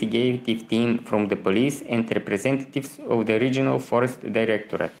investigative team from the police, and representatives of the Regional Forest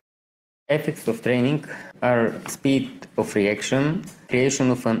Directorate. Effects of training are speed of reaction,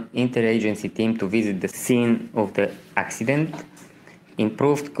 creation of an interagency team to visit the scene of the accident,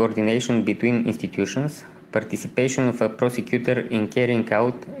 improved coordination between institutions, participation of a prosecutor in carrying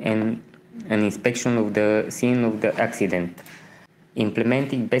out an inspection of the scene of the accident,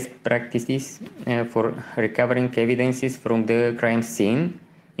 implementing best practices for recovering evidences from the crime scene,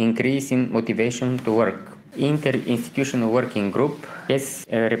 increase in motivation to work. Interinstitutional working group has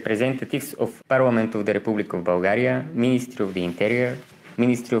representatives of Parliament of the Republic of Bulgaria, Ministry of the Interior,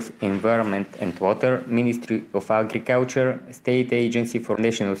 Ministry of Environment and Water, Ministry of Agriculture, State Agency for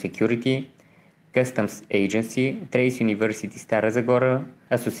National Security, Customs Agency, Trace University Stara Zagora,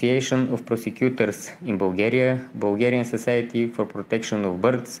 Association of Prosecutors in Bulgaria, Bulgarian Society for Protection of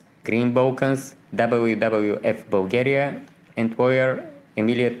Birds, Green Balkans, WWF Bulgaria, and lawyer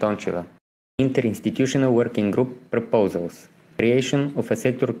Emilia Toncheva. Interinstitutional Working Group proposals. Creation of a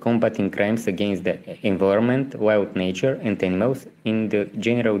sector combating crimes against the environment, wild nature and animals in the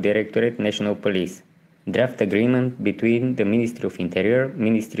General Directorate National Police. Draft agreement between the Ministry of Interior,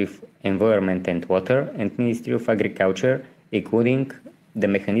 Ministry of Environment and Water and Ministry of Agriculture, including the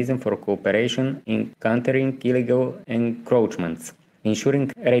mechanism for cooperation in countering illegal encroachments.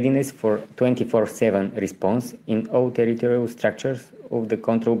 Ensuring readiness for 24/7 response in all territorial structures of the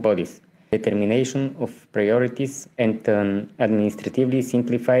control bodies. Determination of priorities and an administratively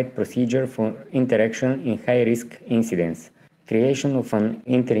simplified procedure for interaction in high-risk incidents. Creation of an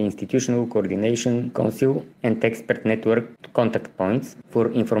interinstitutional coordination council and expert network contact points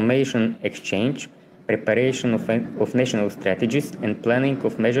for information exchange, preparation of national strategies and planning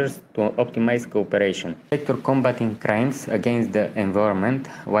of measures to optimize cooperation. Sector combating crimes against the environment,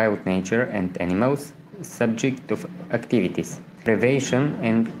 wild nature and animals, subject of activities. Prevention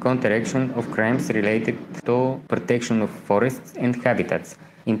and counteraction of crimes related to protection of forests and habitats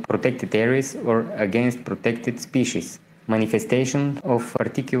in protected areas or against protected species. Manifestation of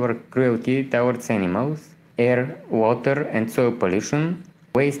particular cruelty towards animals, air, water and soil pollution,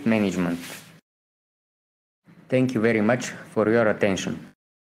 waste management. Thank you very much for your attention.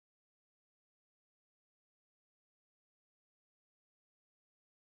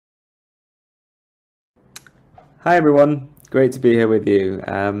 Hi everyone, great to be here with you.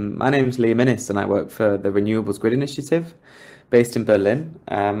 My name is Liam Innes and I work for the Renewables Grid Initiative based in Berlin.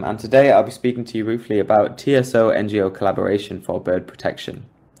 And today I'll be speaking to you briefly about TSO NGO collaboration for bird protection.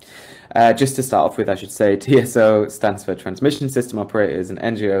 Just to start off with, I should say TSO stands for Transmission System Operators and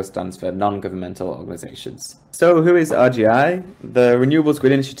NGO stands for Non-Governmental Organizations. So who is RGI? The Renewables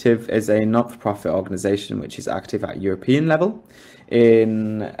Grid Initiative is a not-for-profit organization which is active at European level.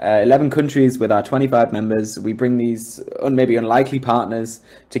 In 11 countries with our 25 members, we bring these maybe unlikely partners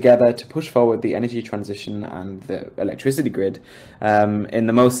together to push forward the energy transition and the electricity grid in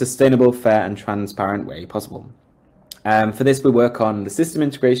the most sustainable, fair and transparent way possible. For this, we work on the system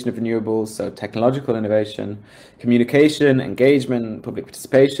integration of renewables, so technological innovation, communication, engagement, public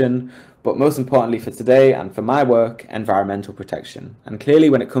participation, but most importantly for today and for my work, environmental protection. And clearly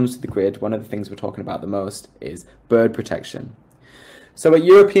when it comes to the grid, one of the things we're talking about the most is bird protection. So at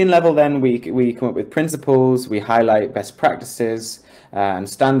European level then, we come up with principles, we highlight best practices and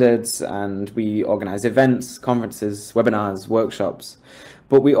standards, and we organize events, conferences, webinars, workshops.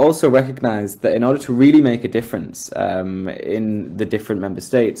 But we also recognize that in order to really make a difference in the different member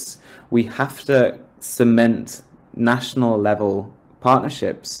states, we have to cement national level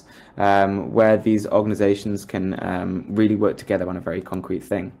partnerships where these organizations can really work together on a very concrete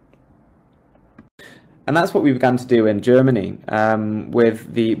thing. And that's what we began to do in Germany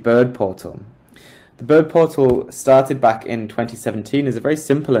with the Bird Portal. The Bird Portal started back in 2017 as a very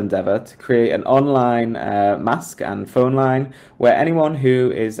simple endeavor to create an online mask and phone line where anyone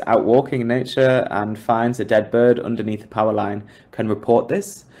who is out walking in nature and finds a dead bird underneath a power line can report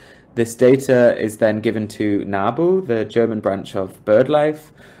this. This data is then given to NABU, the German branch of BirdLife,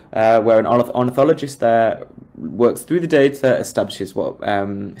 where an ornithologist there works through the data, establishes what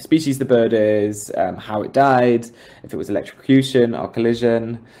species the bird is, how it died, if it was electrocution or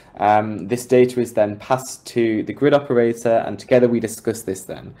collision. This data is then passed to the grid operator, and together we discuss this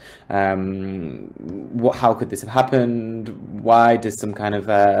then. How could this have happened? Why does some kind of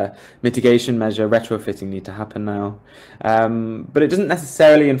mitigation measure, retrofitting, need to happen now? But it doesn't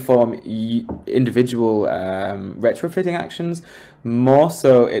necessarily inform individual retrofitting actions. More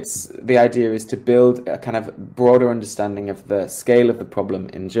so, the idea is to build a kind of broader understanding of the scale of the problem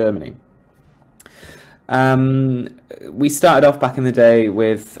in Germany. We started off back in the day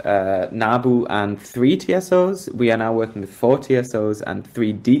with NABU and 3 TSOs. We are now working with 4 TSOs and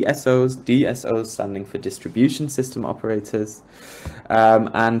 3 DSOs. DSOs standing for Distribution System Operators.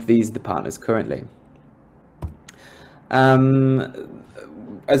 And these are the partners currently.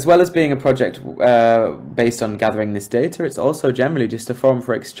 As well as being a project based on gathering this data, it's also generally just a forum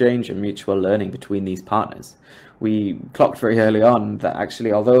for exchange and mutual learning between these partners. We clocked very early on that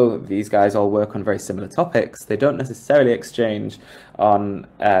actually, although these guys all work on very similar topics, they don't necessarily exchange on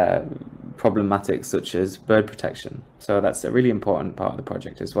problematics such as bird protection. So that's a really important part of the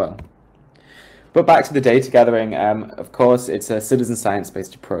project as well. But back to the data gathering, of course, it's a citizen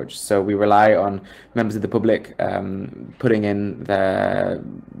science-based approach. So we rely on members of the public putting in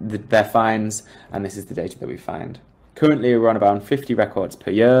their finds, and this is the data that we find. Currently, we're on about 50 records per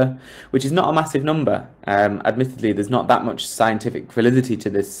year, which is not a massive number. Admittedly, there's not that much scientific validity to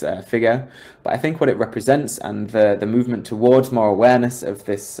this figure, but I think what it represents and the movement towards more awareness of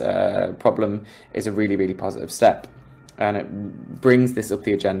this problem is a really, really positive step. And it brings this up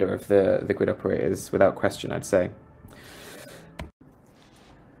the agenda of the grid operators without question, I'd say.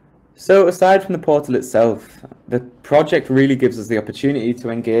 So aside from the portal itself, the project really gives us the opportunity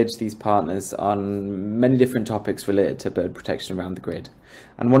to engage these partners on many different topics related to bird protection around the grid.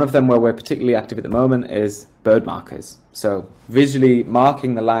 And one of them where we're particularly active at the moment is bird markers. So visually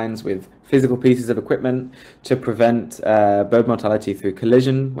marking the lines with physical pieces of equipment to prevent bird mortality through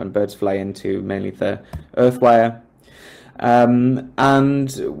collision when birds fly into mainly the earth wire.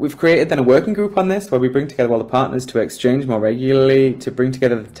 And we've created then a working group on this where we bring together all the partners to exchange more regularly, to bring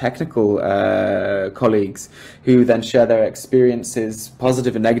together the technical colleagues who then share their experiences,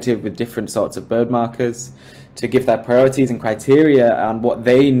 positive and negative, with different sorts of bird markers, to give their priorities and criteria on what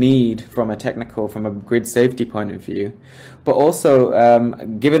they need from a grid safety point of view. But also,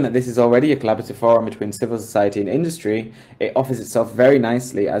 given that this is already a collaborative forum between civil society and industry, it offers itself very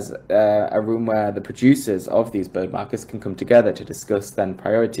nicely as a room where the producers of these bird markers can come together to discuss then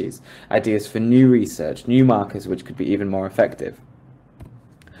priorities, ideas for new research, new markers which could be even more effective.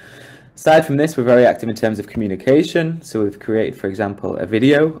 Aside from this, we're very active in terms of communication. So we've created, for example, a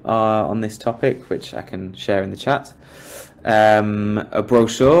video on this topic, which I can share in the chat. A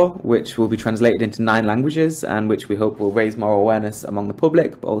brochure, which will be translated into 9 languages and which we hope will raise more awareness among the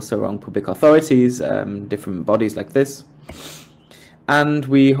public, but also among public authorities, different bodies like this. And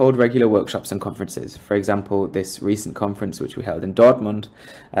we hold regular workshops and conferences. For example, this recent conference which we held in Dortmund,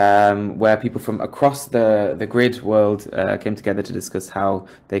 where people from across the grid world came together to discuss how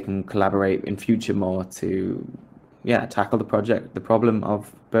they can collaborate in future more to tackle the problem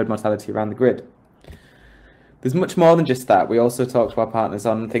of bird mortality around the grid. There's much more than just that. We also talk to our partners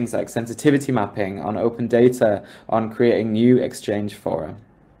on things like sensitivity mapping, on open data, on creating new exchange fora.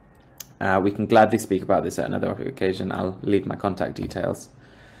 We can gladly speak about this at another occasion. I'll leave my contact details.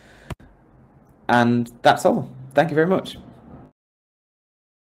 And that's all. Thank you very much.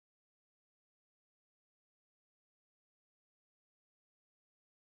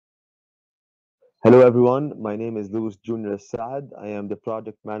 Hello everyone, my name is Louis Junior Saad. I am the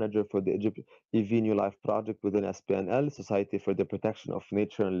project manager for the Egypt EV New Life project within SPNL, Society for the Protection of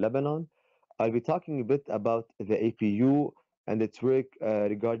Nature in Lebanon. I'll be talking a bit about the APU and its work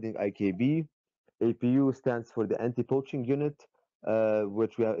regarding IKB. APU stands for the Anti-Poaching Unit,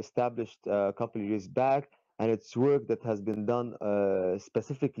 which we have established a couple of years back, and its work that has been done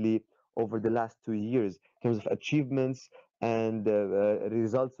specifically over the last 2 years in terms of achievements and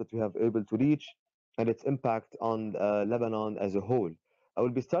results that we have able to reach, and its impact on Lebanon as a whole. I will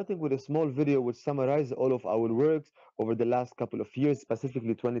be starting with a small video which summarizes all of our works over the last couple of years,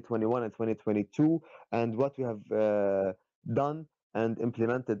 specifically 2021 and 2022, and what we have done and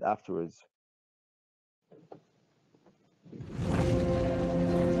implemented afterwards.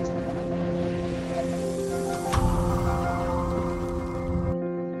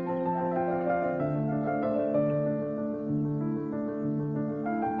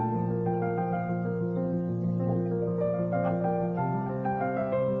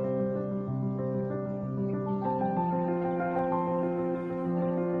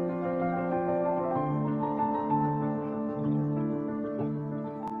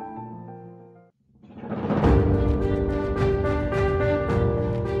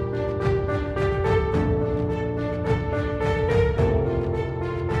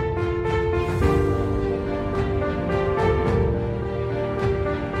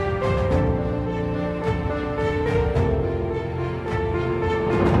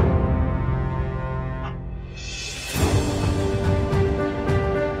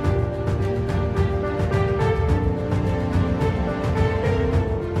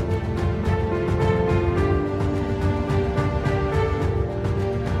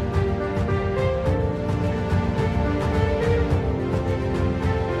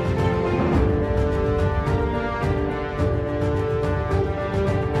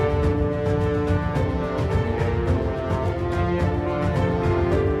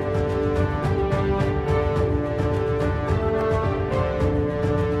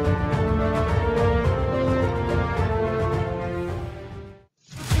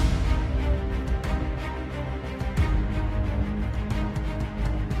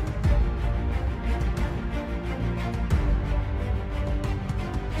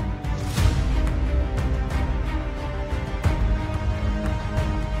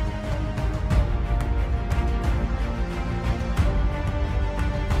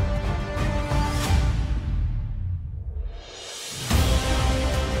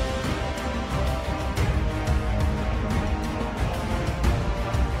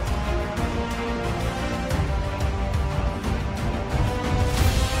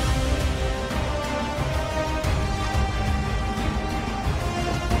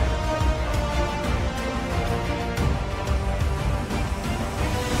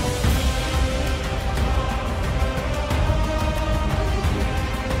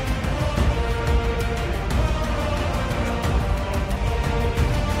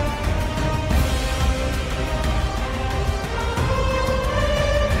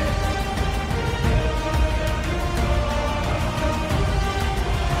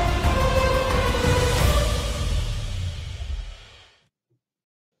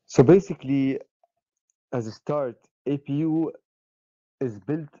 So basically, as a start, APU is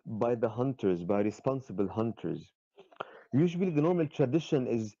built by the hunters, by responsible hunters. Usually, the normal tradition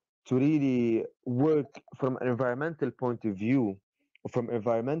is to really work from an environmental point of view, from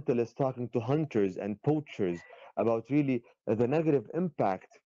environmentalists talking to hunters and poachers about really the negative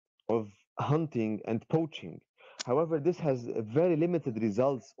impact of hunting and poaching. However, this has very limited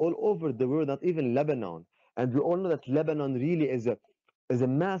results all over the world, not even Lebanon. And we all know that Lebanon really is a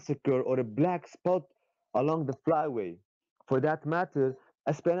massacre or a black spot along the flyway. For that matter,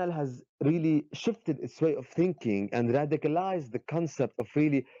 SPNL has really shifted its way of thinking and radicalized the concept of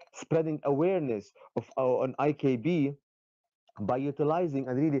really spreading awareness of on IKB by utilizing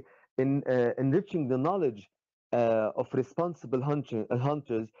and really enriching the knowledge of responsible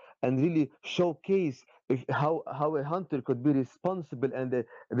hunters and really showcase how a hunter could be responsible and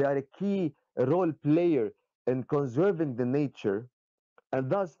they are a key role player in conserving the nature, and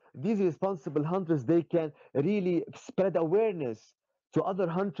thus these responsible hunters they can really spread awareness to other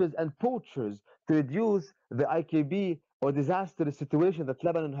hunters and poachers to reduce the IKB or disastrous situation that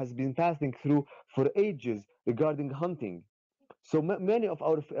Lebanon has been passing through for ages regarding hunting. So many of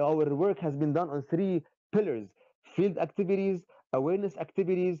our work has been done on three pillars: field activities, awareness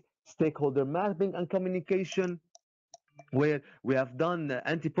activities, stakeholder mapping and communication, where we have done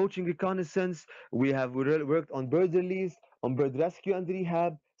anti-poaching reconnaissance, we have worked on bird release, on bird rescue and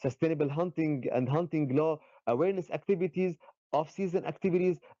rehab, sustainable hunting and hunting law awareness activities, off-season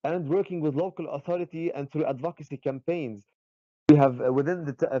activities, and working with local authority and through advocacy campaigns. We have within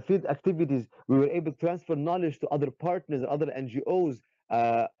the field activities, we were able to transfer knowledge to other partners, other NGOs,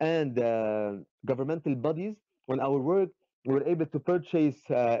 and governmental bodies. On our work, we were able to purchase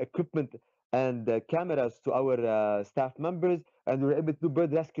equipment and cameras to our staff members, and we were able to do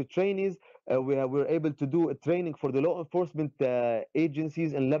bird rescue trainees. We were able to do a training for the law enforcement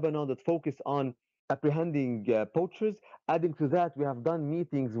agencies in Lebanon that focus on apprehending poachers. Adding to that, we have done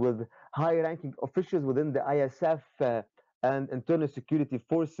meetings with high-ranking officials within the ISF and Internal Security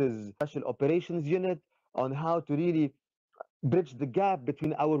Forces Special Operations Unit on how to really bridge the gap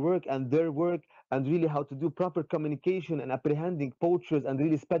between our work and their work, and really how to do proper communication and apprehending poachers and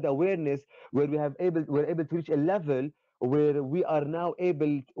really spread awareness, where we're able to reach a level where we are now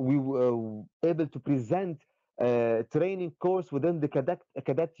able to present a training course within the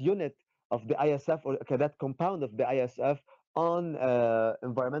cadet unit of the ISF or cadet compound of the ISF on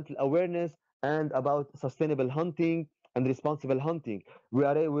environmental awareness and about sustainable hunting and responsible hunting. We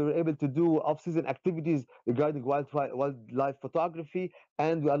were able to do off-season activities regarding wildlife photography,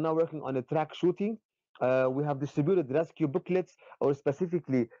 and we are now working on a track shooting. We have distributed rescue booklets, or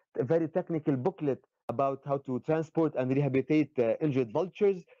specifically a very technical booklet about how to transport and rehabilitate injured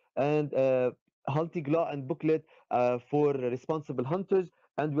vultures, and hunting law and booklet for responsible hunters.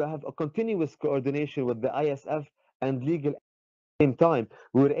 And we have a continuous coordination with the ISF and legal same time.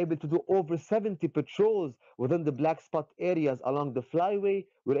 We were able to do over 70 patrols within the black spot areas along the flyway.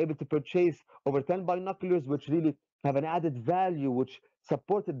 We were able to purchase over 10 binoculars, which really have an added value, which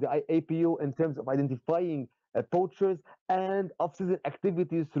supported the APU in terms of identifying poachers and off-season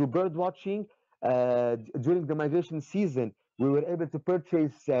activities through bird watching. During the migration season, we were able to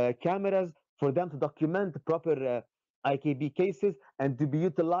purchase cameras for them to document proper IKB cases and to be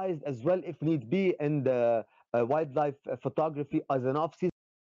utilized as well if need be in the wildlife photography as an off-season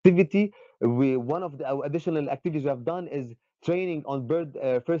activity. One of the additional activities we have done is training on bird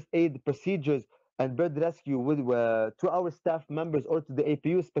first aid procedures and bird rescue with to our staff members or to the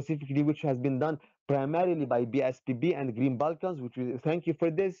APU specifically, which has been done primarily by BSPB and Green Balkans, which we thank you for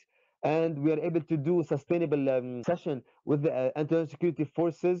this. And we are able to do sustainable session with the internal security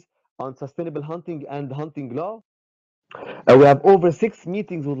forces on sustainable hunting and hunting law. We have over 6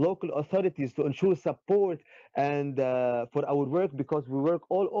 meetings with local authorities to ensure support and for our work, because we work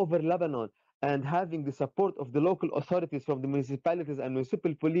all over Lebanon, and having the support of the local authorities from the municipalities and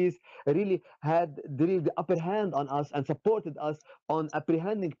municipal police really had the upper hand on us and supported us on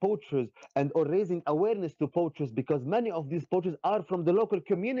apprehending poachers and or raising awareness to poachers, because many of these poachers are from the local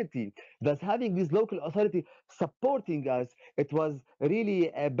community. Thus, having this local authority supporting us, it was really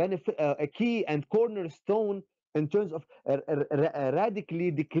a benefit, a key and cornerstone in terms of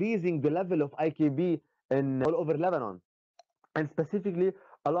radically decreasing the level of IKB in all over Lebanon, and specifically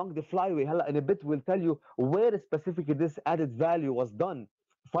along the flyway. In a bit, we'll tell you where specifically this added value was done.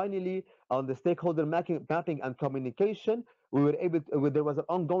 Finally, on the stakeholder mapping and communication, we were able to, there was an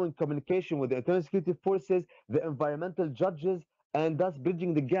ongoing communication with the internal security forces, the environmental judges, and thus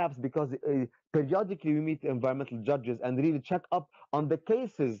bridging the gaps, because periodically we meet environmental judges and really check up on the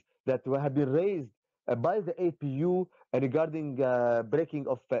cases that have been raised by the APU regarding breaking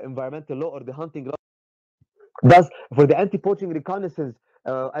of environmental law or the hunting law. Thus, for the anti-poaching reconnaissance,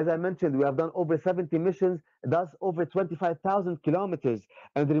 as I mentioned, we have done over 70 missions, thus over 25,000 kilometers,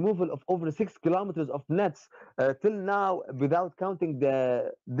 and the removal of over 6 kilometers of nets till now, without counting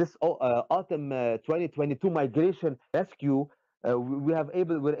this autumn 2022 migration rescue. We're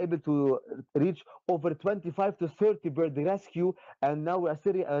able to reach over 25 to 30 bird rescue, and now we are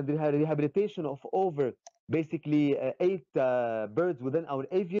still the rehabilitation of over basically 8 birds within our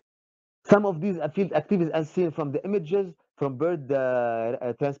aviary. Some of these field activities, as seen from the images, from bird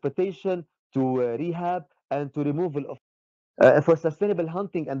transportation to rehab and to removal of. For sustainable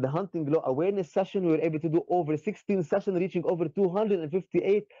hunting and the hunting law awareness session, we were able to do over 16 sessions, reaching over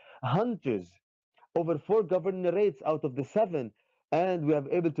 258 hunters, over 4 governorates out of the 7, and we have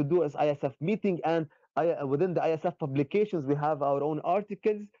able to do as ISF meeting, and within the ISF publications we have our own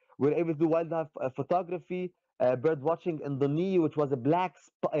articles. We're able to do wildlife photography, bird watching in the knee, which was a black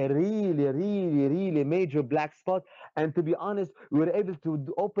spot, a really major black spot, and to be honest, we were able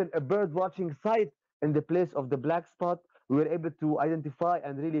to open a bird watching site in the place of the black spot. We were able to identify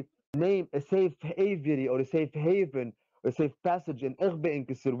and really name a safe aviary or a safe haven, a safe passage in Irbe in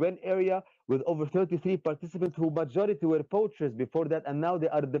Kisirwen area, with over 33 participants who majority were poachers before that, and now they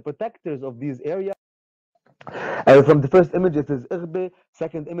are the protectors of these areas. From the first image, it is Irbe.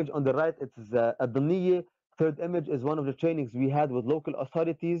 Second image on the right, it is Adaniye. Third image is one of the trainings we had with local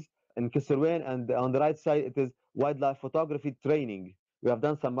authorities in Kisirwen, and on the right side, it is wildlife photography training. We have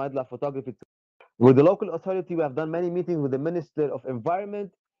done some wildlife photography with the local authority. We have done many meetings with the Minister of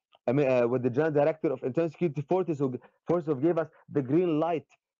Environment, with the General Director of Internal Security Forces, who gave us the green light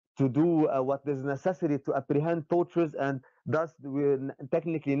to do what is necessary to apprehend poachers, and thus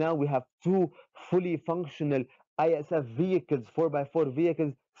technically now we have 2 fully functional ISF vehicles, 4x4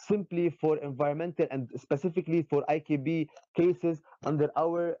 vehicles, simply for environmental and specifically for IKB cases under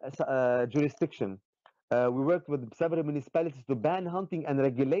our jurisdiction. We worked with several municipalities to ban hunting and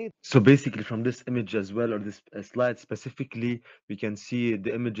regulate. So basically from this image as well, or this slide specifically, we can see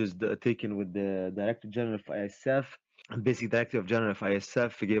the images taken with the Director General of ISF. And basic Director of General of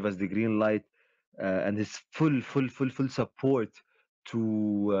ISF gave us the green light and his full support to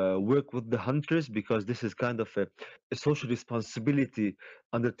work with the hunters, because this is kind of a social responsibility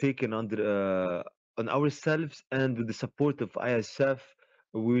undertaken on ourselves, and with the support of ISF,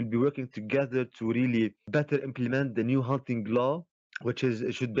 we will be working together to really better implement the new hunting law, which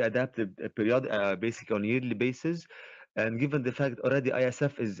should be adapted basically on a yearly basis. And given the fact already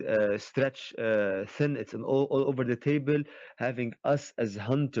ISF is stretched thin, it's all over the table, having us as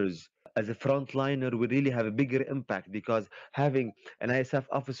hunters, as a frontliner, will really have a bigger impact, because having an ISF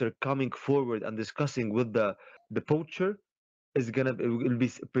officer coming forward and discussing with the poacher will be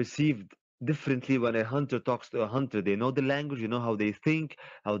perceived differently when a hunter talks to a hunter. They know the language, you know how they think,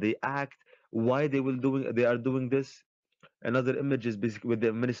 how they act, why they are doing this. Another image is basically with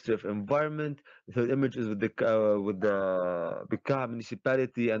the Ministry of Environment. The third image is with the Kamen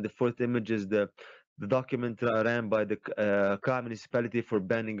municipality, and the fourth image is the document ran by the Kamen municipality for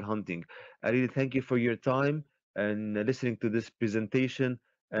banning hunting. I really thank you for your time and listening to this presentation,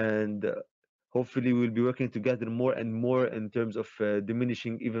 and hopefully we'll be working together more and more in terms of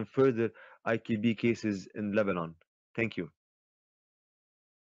diminishing even further IKB cases in Lebanon. Thank you.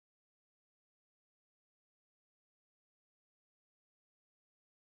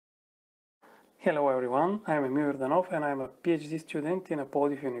 Hello everyone, I'm Emil Yordanov and I'm a PhD student in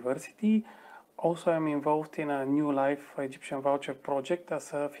Plovdiv University. Also, I'm involved in a new life Egyptian Vulture project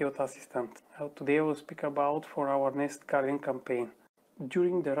as a field assistant. Today I will speak about for our Nest Guardian campaign.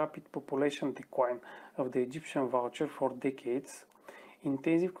 During the rapid population decline of the Egyptian vulture for decades,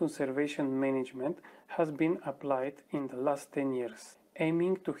 intensive conservation management has been applied in the last 10 years,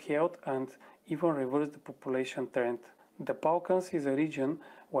 aiming to halt and even reverse the population trend. The Balkans is a region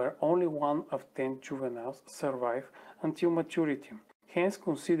where only 1 of 10 juveniles survive until maturity. Hence,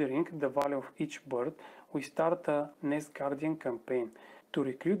 considering the value of each bird, we start a Nest Guardian campaign to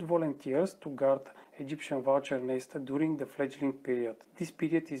recruit volunteers to guard Egyptian vulture nest during the fledgling period. This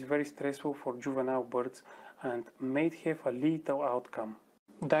period is very stressful for juvenile birds and may have a lethal outcome.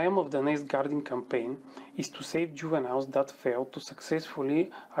 The aim of the Nest Guardian campaign is to save juveniles that fail to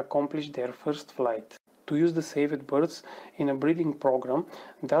successfully accomplish their first flight, to use the saved birds in a breeding program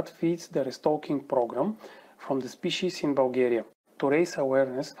that feeds the restocking program from the species in Bulgaria, to raise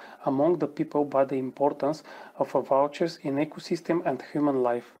awareness among the people about the importance of vultures in ecosystem and human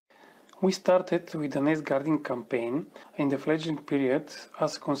life. We started with the Nest Guardian campaign in the fledgling period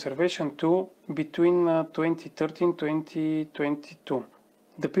as a conservation tool between 2013-2022.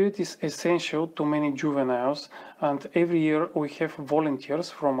 The period is essential to many juveniles, and every year we have volunteers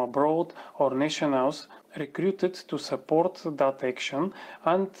from abroad or nationals recruited to support that action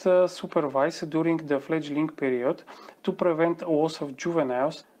and supervise during the fledgling period to prevent loss of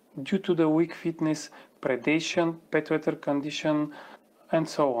juveniles due to the weak fitness, predation, bad weather condition, and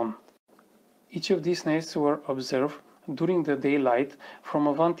so on. Each of these nests were observed during the daylight from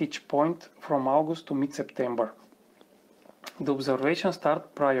a vantage point from August to mid-September. The observation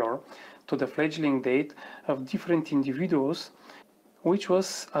started prior to the fledgling date of different individuals, which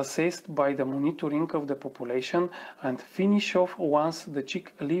was assessed by the monitoring of the population and finish off once the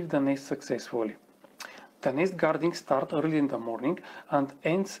chick leave the nest successfully. The nest guarding starts early in the morning and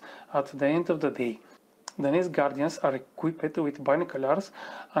ends at the end of the day. The nest guardians are equipped with binoculars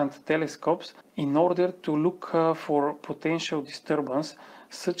and telescopes in order to look for potential disturbance,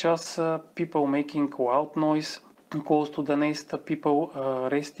 such as people making loud noise close to the nest, people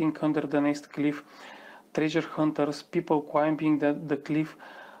resting under the nest cliff, treasure hunters, people climbing the cliff,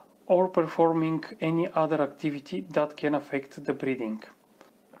 or performing any other activity that can affect the breeding.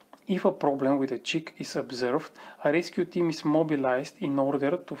 If a problem with a chick is observed, a rescue team is mobilized in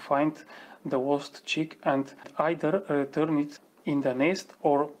order to find the lost chick and either return it in the nest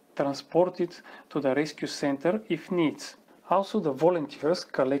or transport it to the rescue center if needs. Also, the volunteers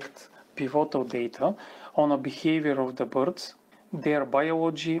collect pivotal data on the behavior of the birds, their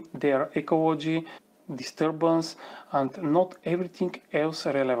biology, their ecology, disturbance, and not everything else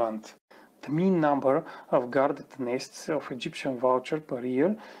relevant. The mean number of guarded nests of Egyptian vulture per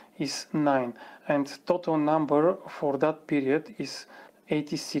year is 9, and total number for that period is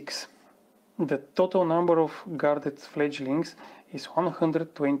 86. The total number of guarded fledglings is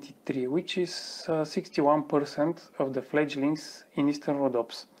 123, which is 61% of the fledglings in Eastern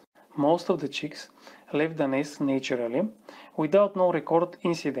Rhodops. Most of the chicks left the nest naturally, without no record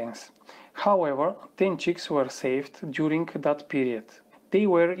incidents. However, 10 chicks were saved during that period. They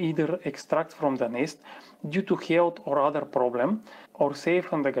were either extracted from the nest due to health or other problem, or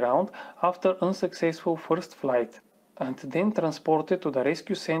safe on the ground after unsuccessful first flight, and then transported to the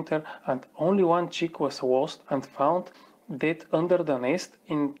rescue center, and only one chick was lost and found dead under the nest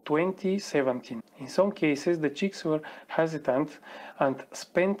in 2017. In some cases, the chicks were hesitant and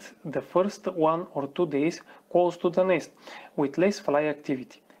spent the first 1 or 2 days close to the nest with less fly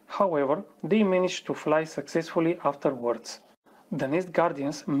activity. However, they managed to fly successfully afterwards. The nest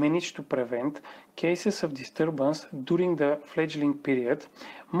guardians managed to prevent cases of disturbance during the fledgling period,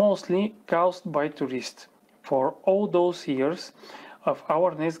 mostly caused by tourists. For all those years of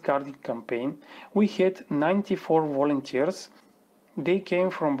our nest guarding campaign, we had 94 volunteers. They came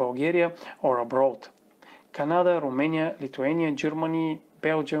from Bulgaria or abroad: Canada, Romania, Lithuania, Germany,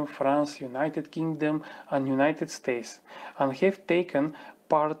 Belgium, France, United Kingdom, and United States, and have taken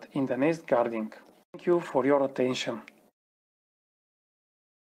part in the nest guarding. Thank you for your attention.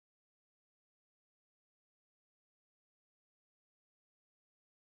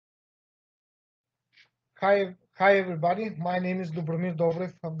 Hi everybody. My name is Dobromir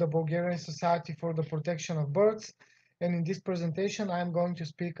Dobrev of the Bulgarian Society for the Protection of Birds. And in this presentation, I'm going to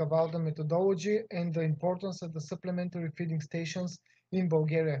speak about the methodology and the importance of the supplementary feeding stations in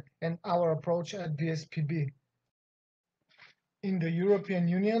Bulgaria and our approach at BSPB. In the European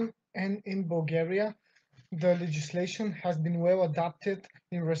Union and in Bulgaria, the legislation has been well adapted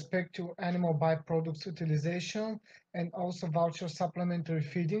in respect to animal byproducts utilization and also voucher supplementary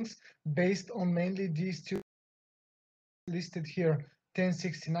feedings based on mainly these two listed here,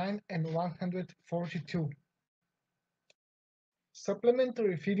 1069 and 142.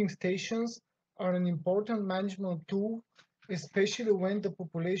 Supplementary feeding stations are an important management tool, especially when the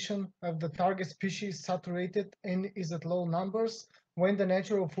population of the target species is saturated and is at low numbers, when the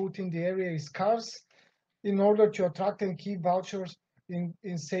natural food in the area is scarce, in order to attract and keep vultures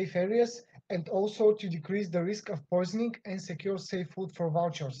in safe areas, and also to decrease the risk of poisoning and secure safe food for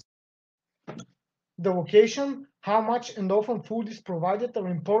vultures. The location, how much and often food is provided are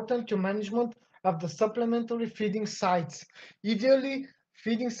important to management of the supplementary feeding sites. Ideally,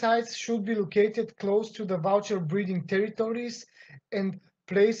 feeding sites should be located close to the vulture breeding territories and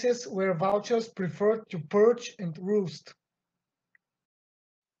places where vultures prefer to perch and roost.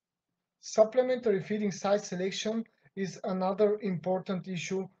 Supplementary feeding site selection is another important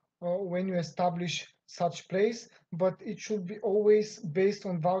issue when you establish such place, but it should be always based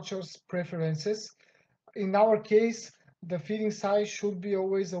on vultures' preferences. In our case, the feeding site should be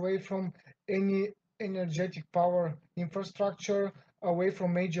always away from any energetic power infrastructure, away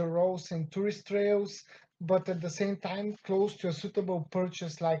from major roads and tourist trails, but at the same time close to a suitable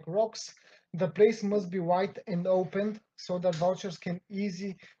purchase like rocks, The place must be wide and open so that vouchers can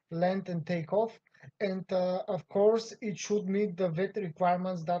easily land and take off. And of course, it should meet the vet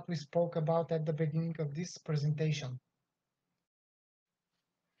requirements that we spoke about at the beginning of this presentation.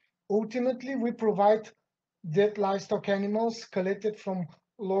 Ultimately, we provide dead livestock animals collected from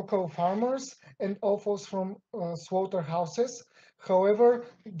local farmers and offals from slaughterhouses. However,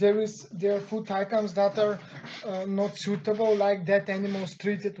 there are food items that are not suitable, like dead animals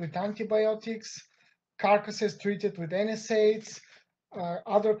treated with antibiotics, carcasses treated with NSAIDs,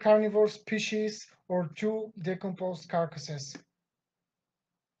 other carnivore species, or two decomposed carcasses.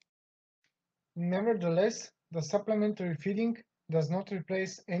 Nevertheless, the supplementary feeding does not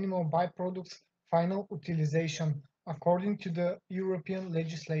replace animal byproducts' final utilization, according to the European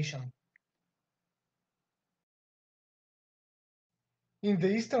legislation. In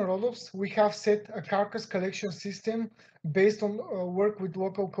the Eastern Rhodops, we have set a carcass collection system based on work with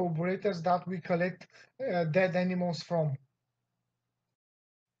local collaborators that we collect dead animals from.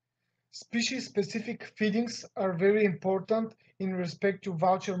 Species-specific feedings are very important in respect to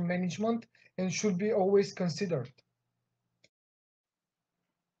voucher management and should be always considered.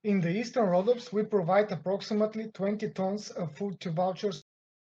 In the Eastern Rhodops, we provide approximately 20 tons of food to vouchers,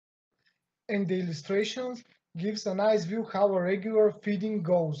 and the illustration gives a nice view how a regular feeding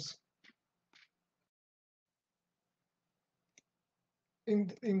goes.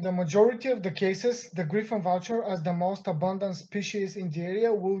 In the majority of the cases, the griffon vulture, as the most abundant species in the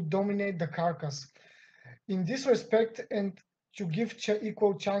area, will dominate the carcass. In this respect, and to give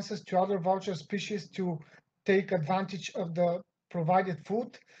equal chances to other vulture species to take advantage of the provided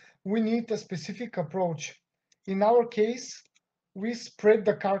food, we need a specific approach. In our case, we spread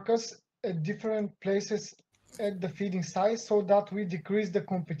the carcass at different places at the feeding size so that we decrease the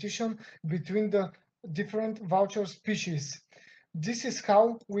competition between the different vulture species. This is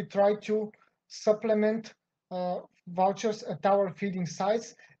how we try to supplement vultures at our feeding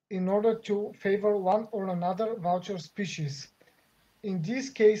sites in order to favor one or another vulture species. In these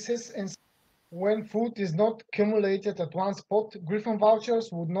cases, and when food is not accumulated at one spot, griffon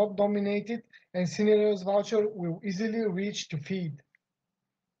vultures would not dominate it, and cinereous vulture will easily reach to feed.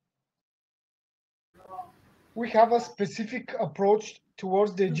 We have a specific approach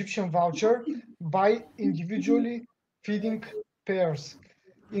towards the Egyptian vulture by individually feeding pairs.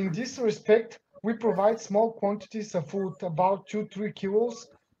 In this respect, we provide small quantities of food, about 2-3 kilos,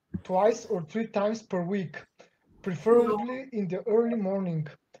 twice or 3 times per week, preferably in the early morning.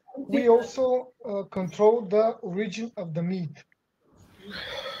 We also control the origin of the meat.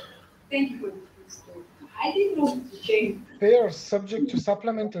 Thank you for the story. I didn't know to change. Pairs subject to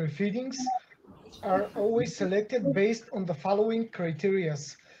supplementary feedings are always selected based on the following criteria: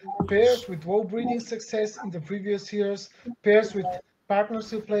 pairs with low breeding success in the previous years, pairs with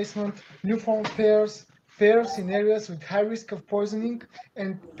partnership placement, newborn pairs, pairs in areas with high risk of poisoning,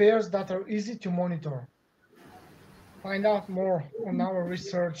 and pairs that are easy to monitor. Find out more on our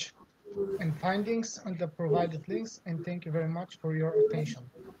research and findings on the provided links, and thank you very much for your attention.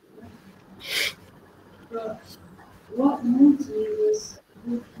 What movie was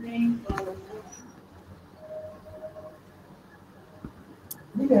good playing for?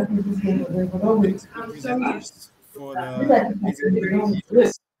 Presenters for the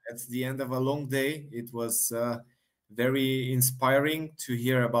presentations. At the end of a long day, it was very inspiring to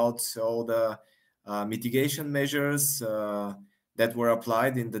hear about all the mitigation measures that were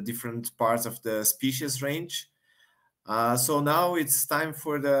applied in the different parts of the species range. So now it's time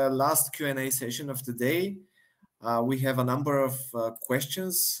for the last Q&A session of the day. We have a number of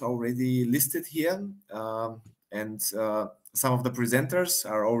questions already listed here, and some of the presenters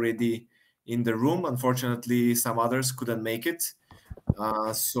are already in the room. Unfortunately, some others couldn't make it.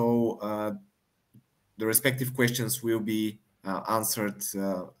 So the respective questions will be answered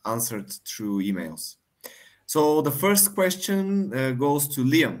through emails. So the first question goes to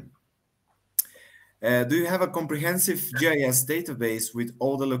Liam. Do you have a comprehensive GIS database with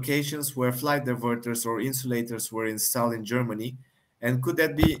all the locations where flight diverters or insulators were installed in Germany? And could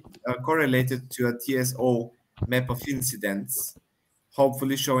that be correlated to a TSO map of incidents,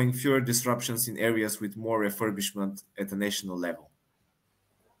 hopefully showing fewer disruptions in areas with more refurbishment at a national level?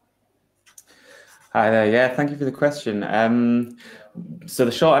 Hi there. Yeah, thank you for the question. So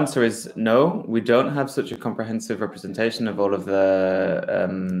the short answer is no, we don't have such a comprehensive representation of all of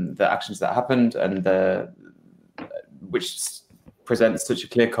the actions that happened and which presents such a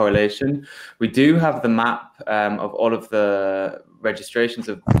clear correlation. We do have the map of all of the registrations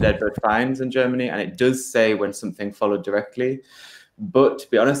of deadbird fines in Germany, and it does say when something followed directly. But to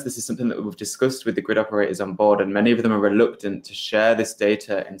be honest, this is something that we've discussed with the grid operators on board, and many of them are reluctant to share this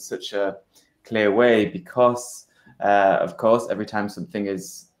data in such a clear way, because of course every time something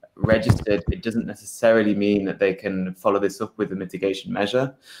is registered, it doesn't necessarily mean that they can follow this up with a mitigation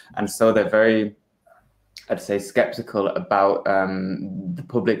measure, and so they're very, I'd say, skeptical about the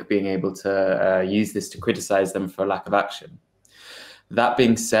public being able to use this to criticize them for lack of action. That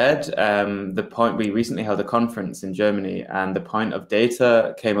being said, we recently held a conference in Germany, and the point of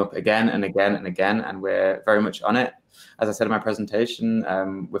data came up again and again and again, and we're very much on it. As I said in my presentation,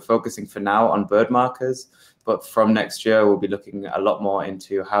 we're focusing for now on bird markers, but from next year, we'll be looking a lot more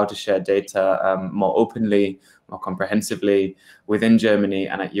into how to share data more openly, more comprehensively within Germany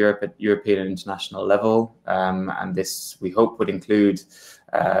and at European and international level. And this, we hope, would include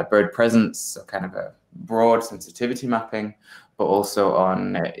bird presence, so kind of a broad sensitivity mapping, but also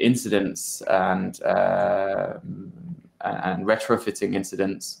on incidents and retrofitting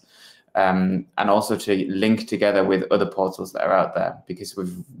incidents, and also to link together with other portals that are out there, because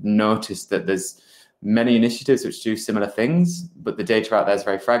we've noticed that there's many initiatives which do similar things, but the data out there is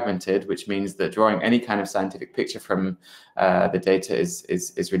very fragmented, which means that drawing any kind of scientific picture from the data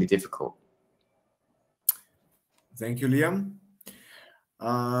is really difficult. Thank you, Liam.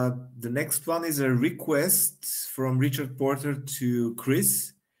 The next one is a request from Richard Porter to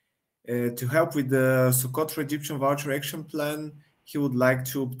Chris to help with the Socotra Egyptian Vulture Action Plan. He would like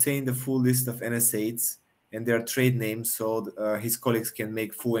to obtain the full list of NS8s and their trade names, so his colleagues can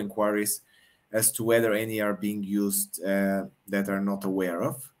make full inquiries as to whether any are being used that are not aware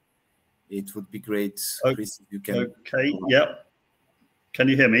of. It would be great, Chris, if you can. Okay, yeah. Can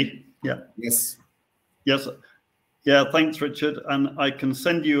you hear me? Yeah. Yes. Yes. Yeah, thanks, Richard. And I can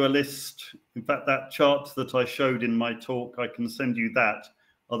send you a list. In fact, that chart that I showed in my talk, I can send you that,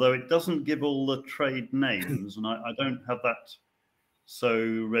 although it doesn't give all the trade names, and I don't have that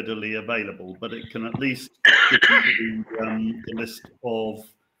so readily available, but it can at least give you the list of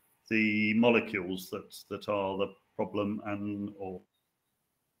the molecules that are the problem, and or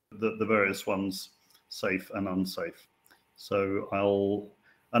the various ones, safe and unsafe. So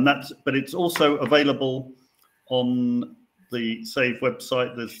but it's also available on the SAVE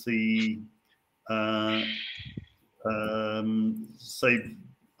website. There's the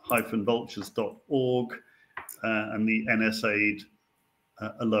save-vultures.org and the NSAID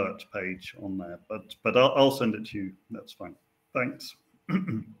alert page on there. But I'll send it to you. That's fine. Thanks.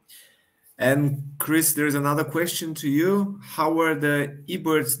 And Chris, there's another question to you. How were the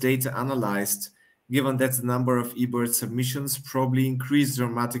eBirds data analyzed, given that the number of eBird submissions probably increased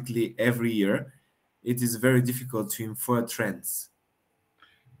dramatically every year? It is very difficult to infer trends.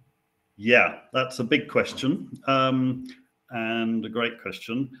 Yeah, that's a big question and a great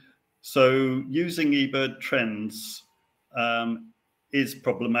question. So using eBird trends is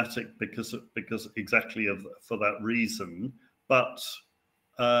problematic because exactly for that reason. But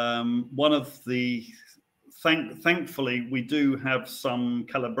one of the thankfully we do have some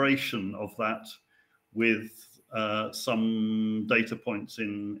calibration of that with some data points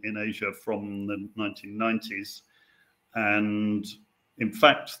in Asia from the 1990s, and in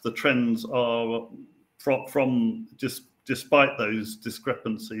fact the trends are from despite those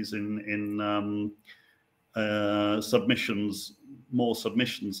discrepancies in submissions, more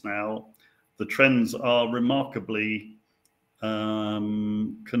submissions now, the trends are remarkably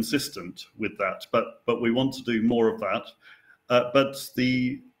consistent with that, but we want to do more of that. But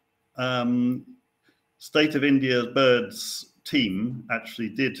the State of India Birds team actually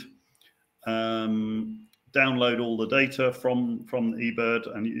did download all the data from eBird,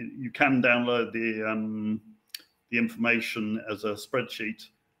 and you can download the information as a spreadsheet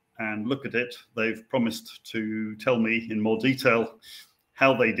and look at it. They've promised to tell me in more detail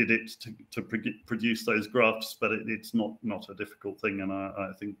how they did it to produce those graphs, but it's not a difficult thing, and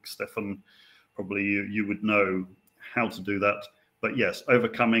I think Stefan, probably you would know how to do that. But yes,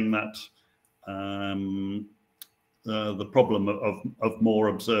 overcoming that the problem of more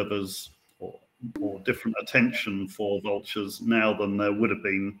observers or different attention for vultures now than there would have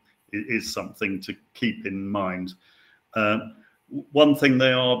been is something to keep in mind. One thing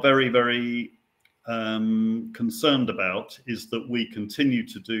they are very, very concerned about is that we continue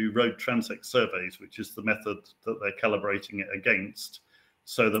to do road transect surveys, which is the method that they're calibrating it against,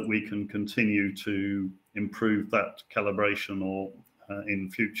 so that we can continue to improve that calibration or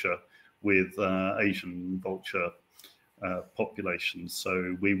in future with Asian vulture populations.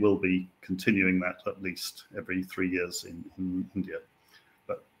 So we will be continuing that at least every 3 years in India.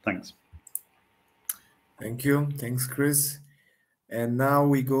 But thanks. Thank you. Thanks, Chris. And now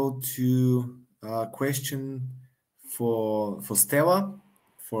we go to a question for Stella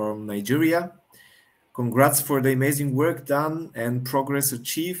from Nigeria. Congrats for the amazing work done and progress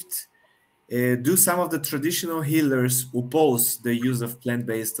achieved. do some of the traditional healers oppose the use of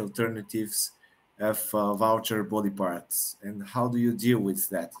plant-based alternatives of vulture body parts? And how do you deal with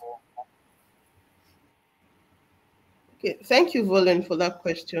that? Okay, thank you, Volen, for that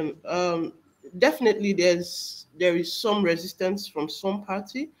question. Definitely, there is some resistance from some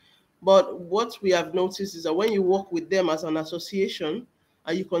party, but what we have noticed is that when you work with them as an association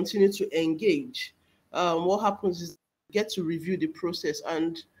and you continue to engage, what happens is you get to review the process,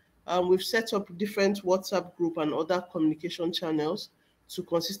 and we've set up different WhatsApp group and other communication channels to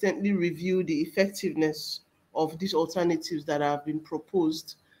consistently review the effectiveness of these alternatives that have been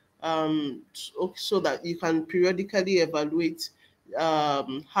proposed, so that you can periodically evaluate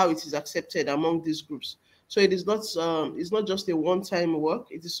how it is accepted among these groups. So it's not just a one-time work.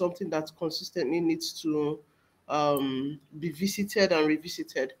 It is something that consistently needs to be visited and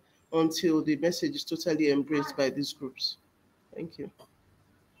revisited until the message is totally embraced by these groups. Thank you.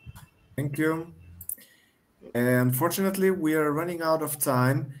 Thank you. Unfortunately, we are running out of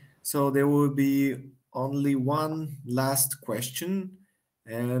time, so there will be only one last question,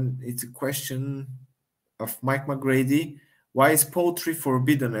 and it's a question of Mike McGrady. Why is poultry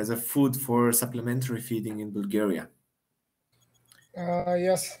forbidden as a food for supplementary feeding in Bulgaria?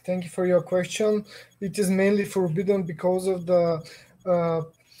 Yes, thank you for your question. It is mainly forbidden because of the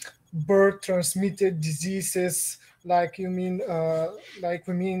bird-transmitted diseases. Like we mean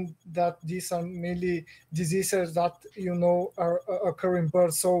that these are mainly diseases that are occur in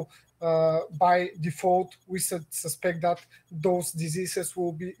birds. So by default, we suspect that those diseases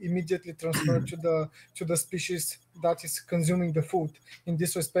will be immediately transferred to the species that is consuming the food. In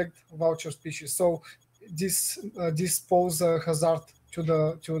this respect, vulture species. So this pose a hazard to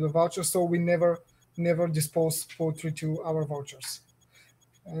the vultures. So we never dispose poultry to our vultures.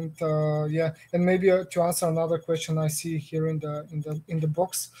 And yeah, and maybe to answer another question I see here in the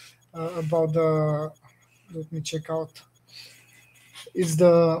box about the, let me check out, is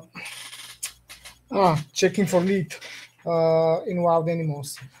the checking for lead in wild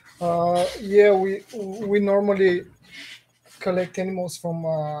animals. Yeah, we normally collect animals from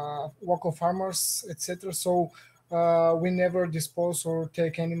local farmers, etc. So we never dispose or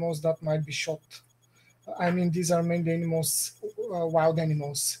take animals that might be shot. I mean, these are mainly animals, wild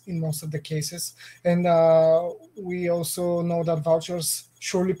animals in most of the cases. And we also know that vultures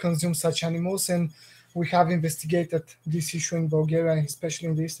surely consume such animals. And we have investigated this issue in Bulgaria, especially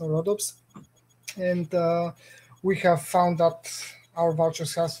in the Eastern Rhodops. And we have found that our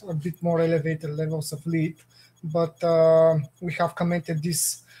vultures have a bit more elevated levels of lead. But we have commented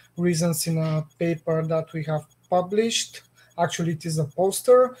these reasons in a paper that we have published. Actually, it is a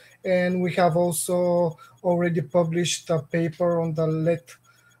poster, and we have also already published a paper on the lead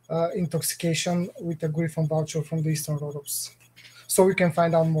intoxication with a Griffon vulture from the Eastern Rhodops. So we can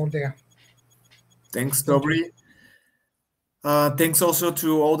find out more there. Thanks, Dobry. Thanks also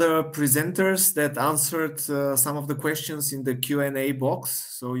to all the presenters that answered some of the questions in the Q&A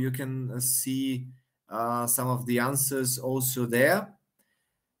box. So you can see some of the answers also there.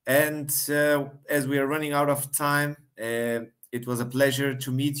 And as we are running out of time, it was a pleasure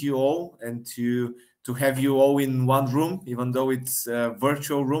to meet you all and to have you all in one room, even though it's a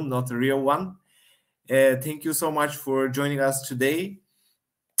virtual room, not a real one. Thank you so much for joining us today.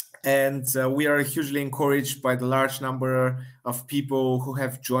 And we are hugely encouraged by the large number of people who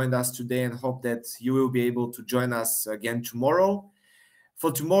have joined us today, and hope that you will be able to join us again tomorrow.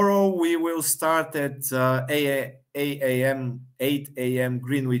 For tomorrow, we will start at 8 a.m.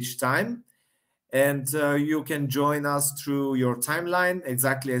 Greenwich time. And you can join us through your timeline,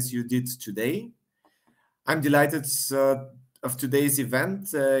 exactly as you did today. I'm delighted of today's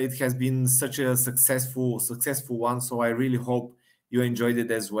event. It has been such a successful one, so I really hope you enjoyed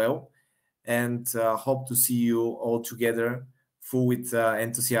it as well. And hope to see you all together, full with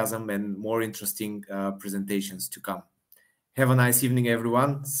enthusiasm and more interesting presentations to come. Have a nice evening,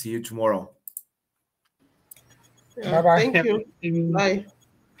 everyone. See you tomorrow. Bye-bye. Thank you. Bye.